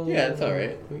 No. Yeah, it's all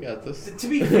right. We got this. To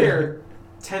be fair,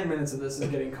 10 minutes of this is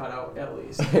getting cut out at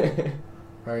least.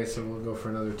 Alright, so we'll go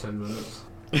for another 10 minutes.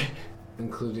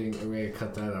 Including, we're gonna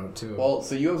cut that out too. Well,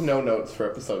 so you have no notes for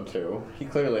episode 2. He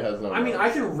clearly has no notes. I mean, I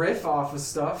can riff off of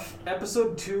stuff.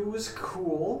 Episode 2 was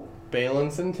cool.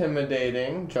 Balin's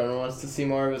intimidating. Jonah wants to see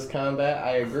more of his combat.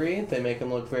 I agree. They make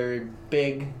him look very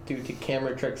big due to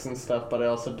camera tricks and stuff, but I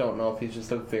also don't know if he's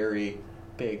just a very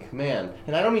big man.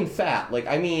 And I don't mean fat. Like,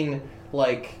 I mean,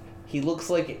 like, he looks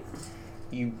like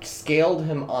you scaled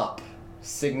him up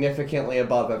significantly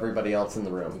above everybody else in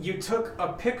the room. You took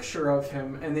a picture of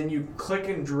him and then you click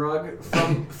and drag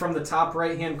from the top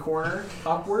right-hand corner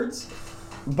upwards.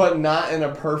 But not in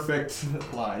a perfect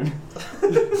line.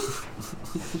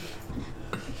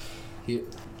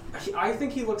 I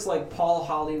think he looks like Paul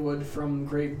Hollywood from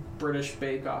Great British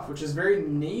Bake Off, which is very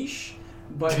niche,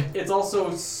 but it's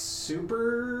also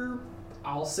super,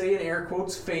 I'll say in air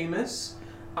quotes, famous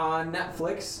on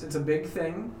Netflix. It's a big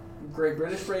thing. Great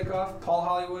British Bake Off, Paul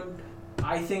Hollywood.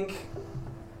 I think,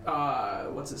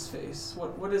 what's his face?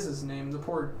 What is his name? The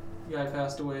poor guy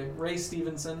passed away. Ray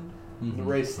Stevenson. Mm-hmm.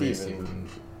 Ray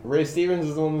Stevens. Ray Stevens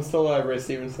is the one that's still alive. Ray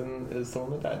Stevenson is the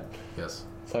one that died. Yes.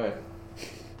 Sorry.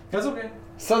 That's okay.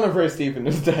 Son of Ray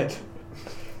Stevens is dead.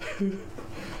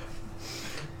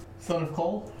 Son of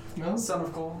Cole? No? Son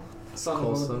of Cole. Son of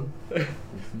Colson.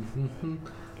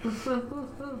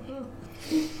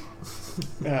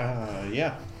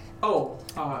 Yeah. Oh,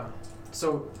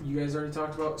 so you guys already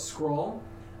talked about Scroll.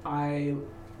 I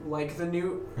like the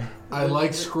new... I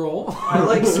like Scroll. I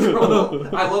like Scroll.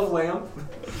 I love Lamp.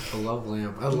 I love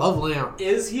Lamp. I love Lamp.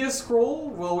 Is he a Scroll?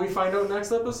 Will we find out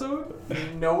next episode?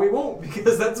 No, we won't,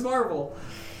 because that's Marvel.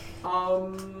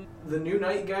 The new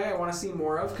Night guy I want to see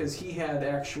more of, because he had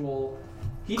actual...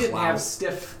 He didn't have Klaus.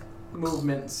 stiff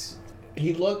movements.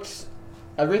 He looked...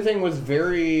 Everything was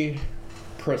very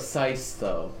precise,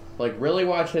 though. Like, really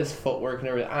watch his footwork and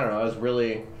everything. I don't know, I was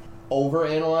really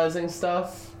overanalyzing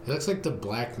stuff. It looks like the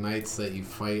Black Knights that you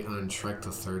fight on Shrek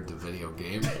the Third, the video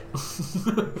game.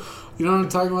 You know what I'm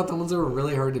talking about? The ones that were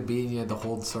really hard to beat and you had to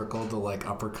hold circle to like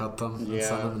uppercut them and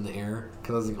send them in the air.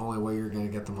 Because that's the only way you're going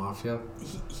to get them off you.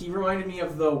 He reminded me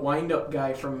of the wind-up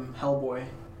guy from Hellboy.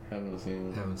 Haven't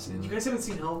seen You guys haven't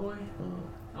seen Hellboy?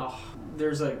 Oh,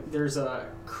 there's a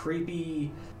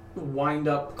creepy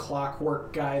wind-up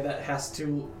clockwork guy that has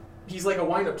to... He's like a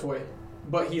wind-up toy,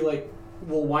 but he like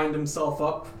will wind himself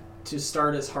up to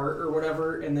start his heart or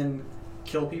whatever, and then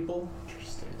kill people.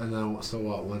 Interesting. And then, so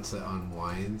what, once it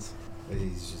unwinds,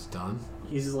 he's just done?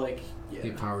 He's like... Yeah. He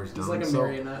powers down. He's like a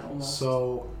marionette almost.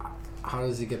 So, how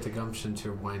does he get the gumption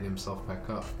to wind himself back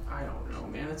up? I don't know,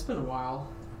 man. It's been a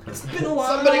while. It's been a while.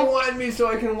 Somebody wind me so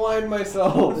I can wind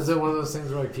myself. Is it one of those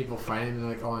things where like people find him and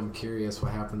they're like, oh, I'm curious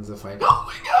what happens if I... Oh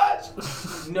my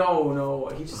gosh! No.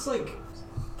 He just like...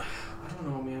 I don't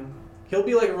know, man. He'll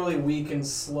be like really weak and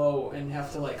slow and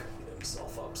have to like pick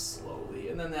himself up slowly.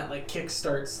 And then that like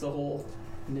kickstarts the whole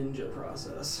ninja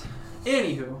process.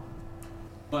 Anywho.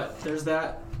 But there's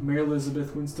that. Mary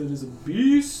Elizabeth Winstead is a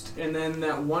beast. And then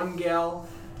that one gal,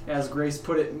 as Grace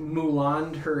put it,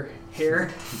 Mulan her hair.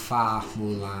 Fa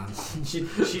Mulan.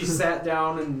 She sat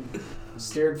down and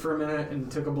stared for a minute and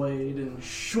took a blade and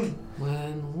shoom.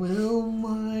 When will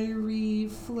my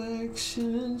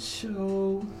reflection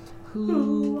show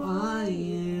who I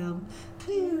am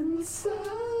inside?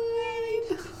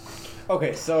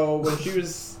 Okay, so when she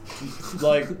was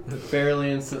like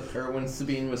when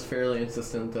Sabine was fairly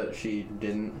insistent that she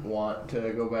didn't want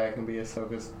to go back and be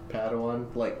Ahsoka's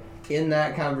Padawan, like in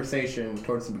that conversation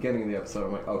towards the beginning of the episode,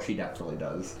 I'm like, oh, she definitely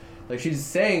does. Like she's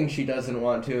saying she doesn't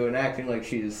want to and acting like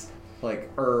she's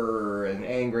like and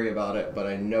angry about it, but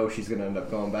I know she's gonna end up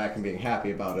going back and being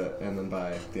happy about it, and then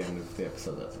by the end of the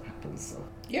episode that's what happens. So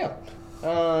yeah.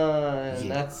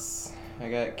 That's I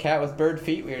got Cat with Bird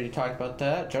Feet, we already talked about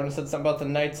that. Jonah said something about the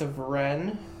Knights of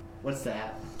Ren. What's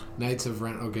that? Knights of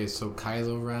Ren. Okay, so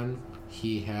Kylo Ren,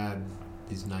 he had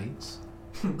these knights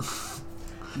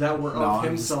that were of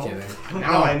himself. I'm just kidding.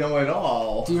 Now I know it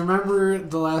all. Do you remember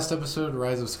the last episode,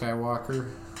 Rise of Skywalker?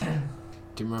 Do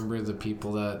you remember the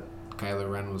people that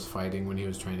Kylo Ren was fighting when he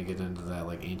was trying to get into that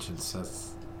like ancient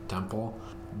Sith temple?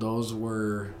 Those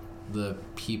were the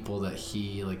people that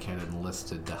he like had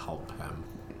enlisted to help him.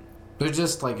 They're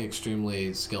just like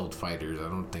extremely skilled fighters. I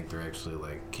don't think they're actually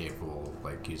like capable of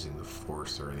like using the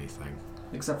Force or anything.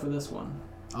 Except for this one.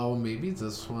 Oh, maybe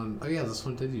this one. Oh yeah, this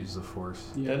one did use the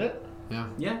Force. Yeah. Did it? Yeah.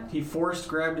 Yeah, he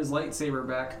grabbed his lightsaber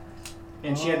back,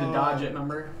 and she had to dodge it.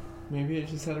 Remember? Maybe it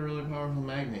just had a really powerful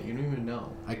magnet. You don't even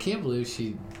know. I can't believe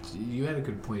you had a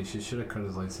good point. She should have cut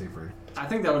his lightsaber. I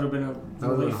think that would have been a That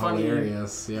would really have been funny.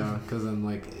 hilarious, yeah. Because then,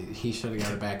 like, he should have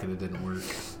got it back and it didn't work.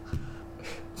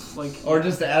 Like, Or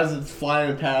just as it's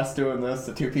flying past doing this,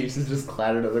 the two pieces just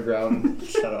clatter to the ground.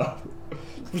 Shut up.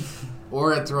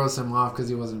 Or it throws him off because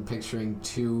he wasn't picturing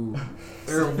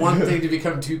one thing to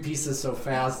become two pieces so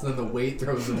fast, then the weight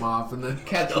throws him off, and then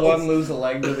Catch one, lose a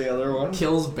leg to the other one.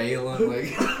 kills Balin.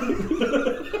 Like,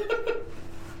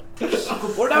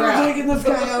 We're never taking this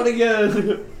guy out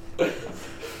again.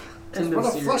 end what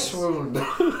of a flesh series. wound.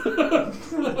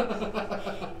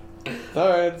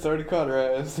 Alright, it's already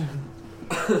cauterized.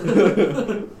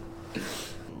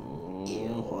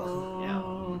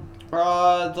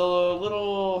 The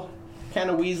little kind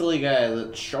of Weasley guy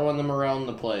that's showing them around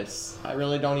the place. I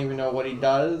really don't even know what he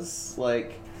does.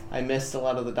 Like, I missed a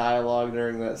lot of the dialogue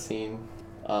during that scene.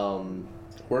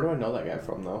 Where do I know that guy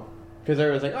from, though? Because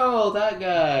everyone's like, oh, that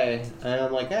guy. And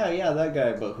I'm like, oh, yeah, that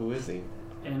guy, but who is he?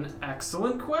 An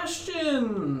excellent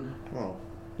question. Oh,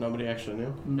 nobody actually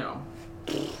knew? No.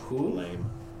 Who? Lame.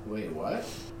 Wait, what?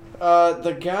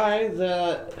 The guy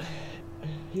that...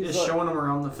 He's like, showing him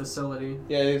around the facility.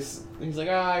 yeah, he's like,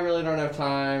 I really don't have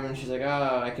time. And she's like,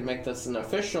 I can make this an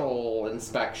official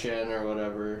inspection or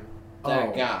whatever.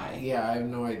 That guy. Yeah, I have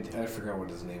no idea. I forgot what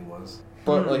his name was.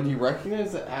 But, like, you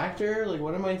recognize the actor? Like,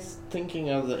 what am I thinking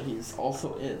of that he's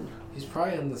also in? He's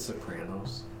probably on The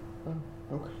Sopranos. Oh,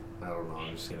 okay. I don't know.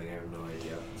 I'm just kidding. I have no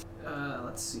idea.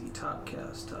 Let's see. Top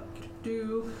cast.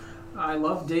 I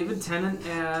love David Tennant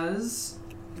as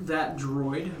that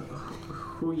droid,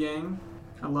 Hu Yang.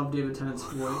 I love David Tennant's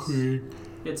voice.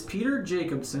 It's Peter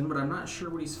Jacobson, but I'm not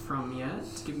sure what he's from yet.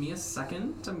 Give me a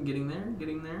second. I'm getting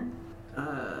there.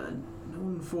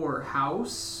 Known for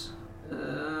House,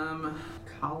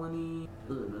 Colony,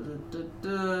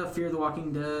 Fear the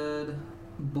Walking Dead,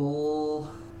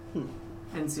 Bull,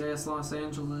 NCIS Los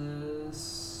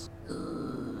Angeles.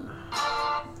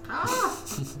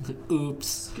 Oops.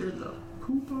 Scared the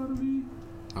poop out of me.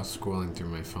 I was scrolling through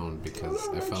my phone because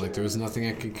I felt like there was nothing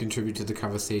I could contribute to the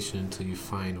conversation until you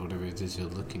find whatever it is you're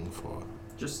looking for.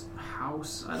 Just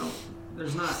House.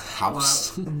 There's not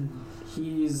House.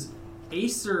 He's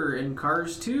Acer in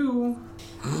Cars 2.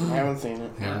 I haven't seen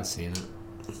it. I haven't seen it.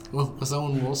 Well, was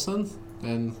Owen Wilson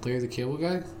and Larry the Cable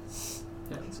Guy?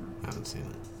 Yeah, I haven't seen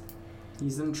it.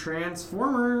 he's in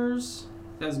Transformers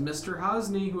as Mr.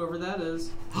 Hosny, whoever that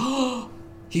is.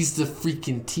 He's the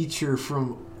freaking teacher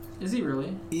from... Is he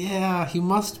really? Yeah, he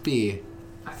must be.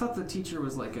 I thought the teacher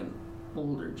was like an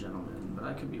older gentleman, but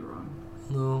I could be wrong.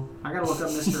 No. I gotta look up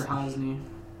Mr. Hosny.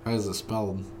 How is it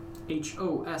spelled?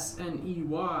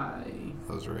 Hosney.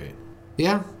 That was right.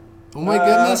 Yeah. Oh my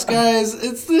goodness, guys.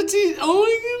 It's the teacher. Oh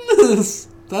my goodness.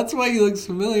 That's why he looks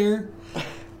familiar.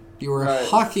 You were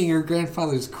hawking your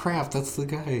grandfather's crap. That's the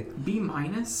guy. B-?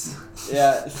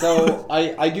 Yeah, so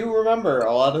I do remember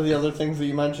a lot of the other things that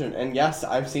you mentioned, and yes,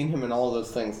 I've seen him in all of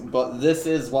those things, but this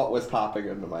is what was popping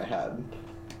into my head.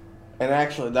 And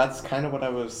actually, that's kind of what I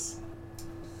was...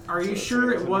 Are you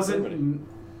sure it wasn't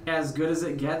as good as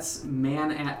it gets,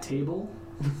 Man at Table?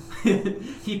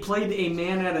 He played a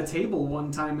man at a table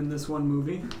one time in this one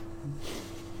movie.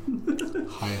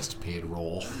 Highest paid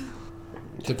role.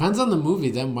 Depends on the movie.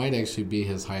 That might actually be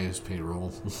his highest paid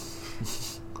role.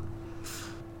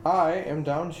 I am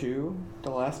down to the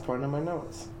last point on my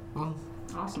notes. Oh.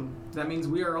 Awesome. That means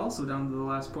we are also down to the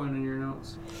last point in your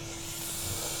notes.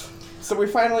 So we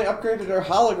finally upgraded our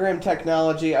hologram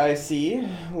technology, I see.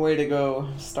 Way to go,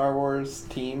 Star Wars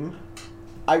team.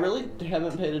 I really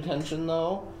haven't paid attention,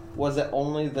 though. Was it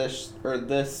only this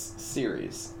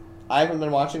series? I haven't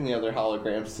been watching the other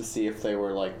holograms to see if they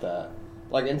were like that.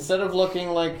 Like, instead of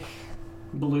looking like...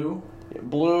 Blue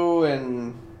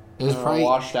and It was probably...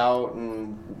 washed out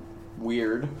and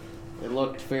weird. It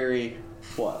looked very...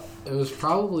 what? It was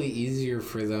probably easier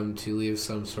for them to leave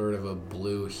some sort of a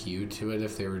blue hue to it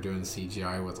if they were doing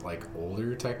CGI with, like,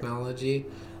 older technology.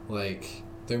 Like,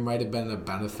 there might have been a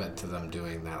benefit to them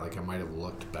doing that. Like, it might have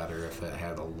looked better if it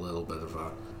had a little bit of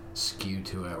a skew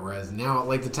to it. Whereas now,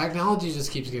 like, the technology just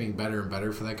keeps getting better and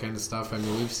better for that kind of stuff. I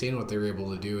mean, we've seen what they were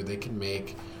able to do. They can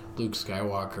make Luke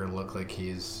Skywalker look like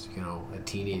he's, you know, a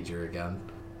teenager again.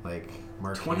 Like,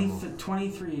 Mark Hamill.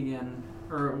 23 again.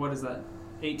 Or what is that?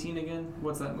 18 again?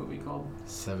 What's that movie called?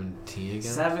 17 again?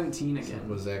 17 again.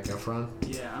 Was Zac Efron?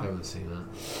 Yeah. I haven't seen it.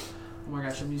 Oh my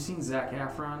gosh, have you seen Zac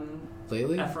Efron?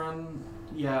 Lately? Efron?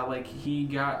 Yeah, like he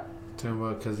got... Talking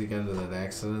about because he got into that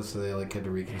accident, so they like had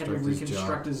to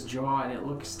reconstruct his jaw, and it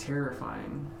looks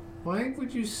terrifying. Why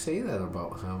would you say that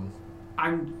about him?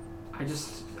 I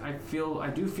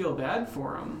do feel bad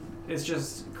for him. It's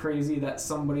just crazy that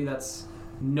somebody that's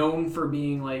known for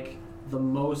being like the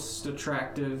most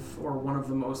attractive or one of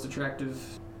the most attractive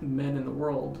men in the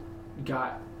world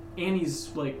and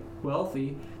he's like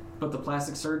wealthy, but the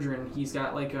plastic surgeon, he's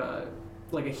got like a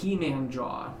He-Man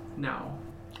jaw now.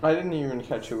 I didn't even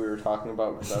catch who we were talking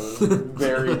about because I was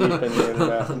very deep into the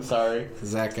internet. I'm sorry.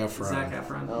 Zac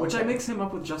Efron. Oh, okay. Which I mix him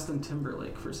up with Justin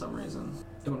Timberlake for some reason.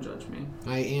 Don't judge me.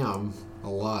 I am. A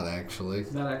lot, actually.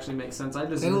 That actually makes sense. I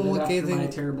just my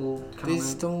terrible comment. They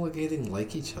just don't look anything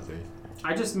like each other.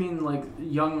 I just mean like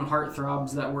young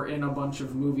heartthrobs that were in a bunch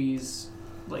of movies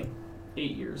like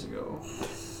 8 years ago.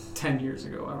 10 years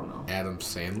ago, I don't know. Adam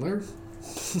Sandler?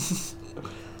 He's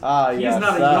yes,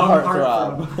 not a young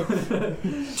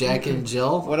heartthrob. Jack and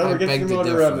Jill? Whatever gets your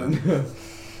motor running.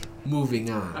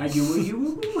 Moving on. It's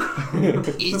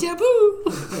a boo.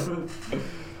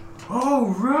 All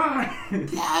right.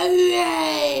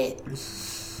 Alright.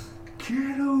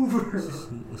 Get over.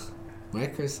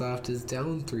 Microsoft is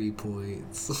down 3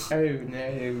 points. Oh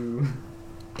no.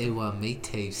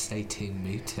 Iwamete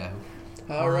Saitumuto.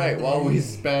 Alright, well we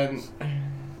spent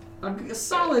a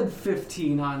solid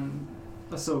 15 on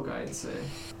Ahsoka, I'd say.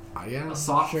 Yeah. A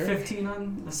soft sure. 15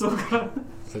 on Ahsoka.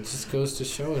 That just goes to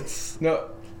show it's an you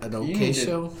okay need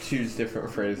show. To choose different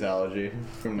phraseology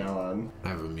from now on. I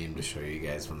have a meme to show you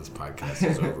guys when this podcast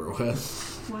is over with.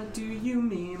 What do you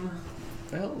mean?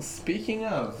 Well, speaking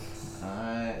of,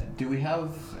 do we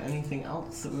have anything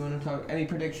else that we want to talk? Any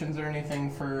predictions or anything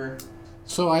for?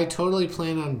 So I totally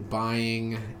plan on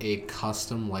buying a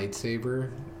custom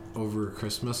lightsaber over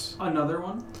Christmas. Another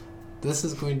one? This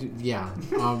is going to,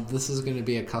 this is going to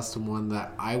be a custom one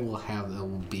that I will have that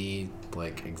will be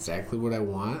like exactly what I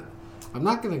want. I'm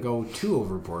not going to go too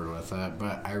overboard with it,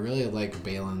 but I really like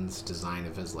Balin's design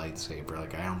of his lightsaber.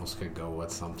 Like, I almost could go with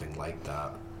something like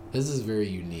that. This is very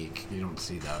unique. You don't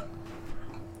see that.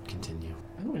 Continue.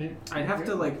 I'd have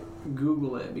to, like,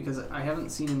 Google it because I haven't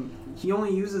seen him. He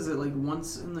only uses it, like,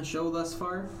 once in the show thus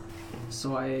far.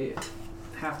 So I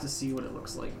have to see what it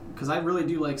looks like because I really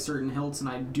do like certain hilts and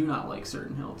I do not like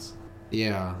certain hilts.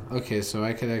 Yeah. Okay, so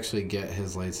I could actually get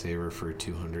his lightsaber for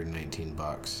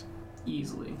 $219.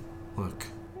 Easily. Look.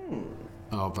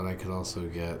 Oh, but I could also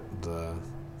get the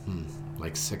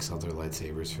like 6 other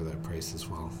lightsabers for that price as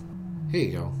well. Here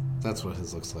you go. That's what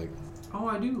his looks like. Oh,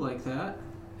 I do like that.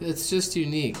 It's just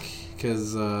unique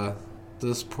because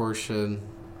this portion,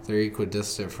 they're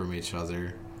equidistant from each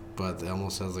other, but it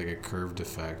almost has like a curved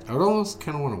effect. I would almost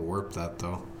kind of want to warp that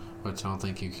though, which I don't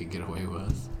think you could get away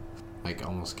with. Like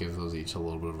almost give those each a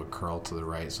little bit of a curl to the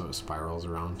right so it spirals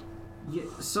around. Yeah,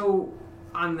 so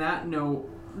on that note,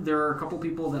 there are a couple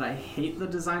people that I hate the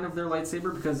design of their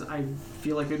lightsaber because I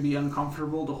feel like it'd be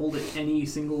uncomfortable to hold it any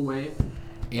single way.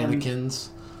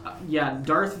 Anakin's? Yeah,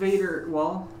 Darth Vader,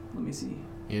 well, let me see.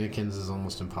 Anakin's is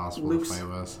almost impossible to fight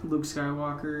with. Luke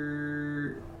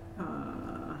Skywalker,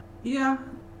 yeah,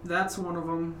 that's one of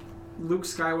them. Luke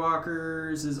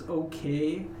Skywalker's is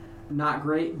okay, not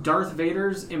great. Darth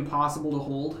Vader's impossible to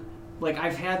hold. Like,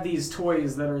 I've had these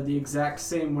toys that are the exact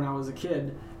same when I was a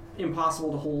kid.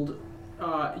 Impossible to hold.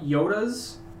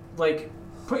 Yoda's, like,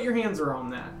 put your hands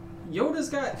around that. Yoda's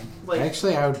got, like...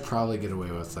 Actually, I would probably get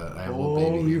away with that. I have little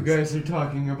baby hands. You guys are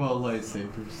talking about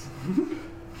lightsabers.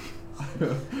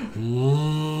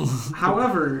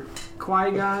 However,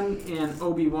 Qui-Gon and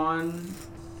Obi-Wan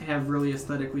have really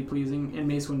aesthetically pleasing, and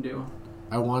Mace Windu.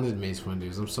 I wanted Mace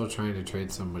Windu's. I'm still trying to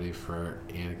trade somebody for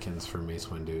Anakin's for Mace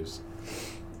Windu's.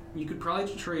 You could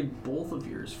probably trade both of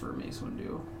yours for Mace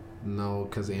Windu. No,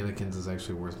 because Anakin's is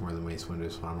actually worth more than Mace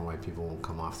Windu's, so I don't know why people won't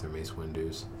come off their Mace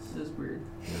Windu's. That's weird.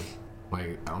 Yeah.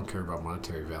 Like, I don't care about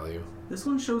monetary value. This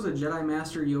one shows a Jedi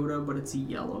Master Yoda, but it's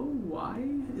yellow. Why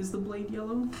is the blade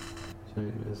yellow?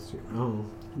 Jedi Master. Oh.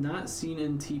 Not seen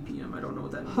in TPM. I don't know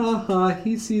what that means. Haha,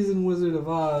 he sees in Wizard of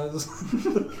Oz.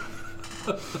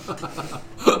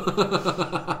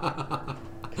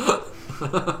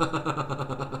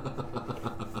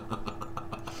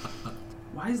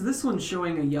 Why is this one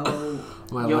showing a yellow?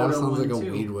 My Yoda laugh sounds like a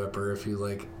too? weed whipper if you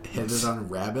like hit it on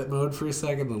rabbit mode for a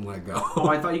second and let go. Oh,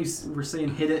 I thought you were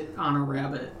saying hit it on a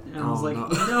rabbit, and I was like, no.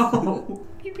 no.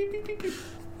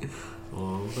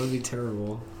 Oh, that'd be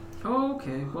terrible. Oh,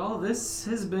 okay. Well, this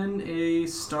has been a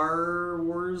Star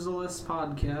Wars-less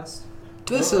podcast.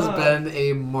 This has been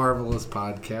a marvelous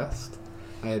podcast.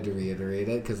 I had to reiterate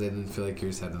it because I didn't feel like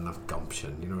yours had enough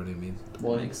gumption. You know what I mean?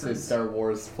 Well, Makes it's sense. Star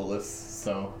Wars fullest,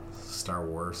 so... Star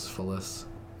Wars fullest.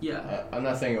 Yeah. I'm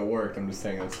not saying it worked, I'm just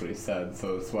saying that's what he said,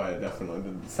 so that's why it definitely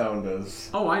didn't sound as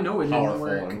Oh, I know it didn't powerful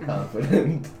work. and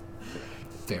confident.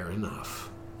 Fair enough.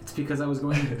 It's because I was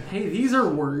going, hey, these are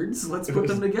words. Let's put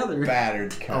them together.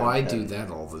 Battered content. Oh, I do that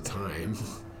all the time.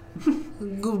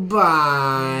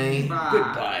 Goodbye. Bye.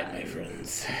 Goodbye, my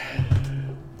friends.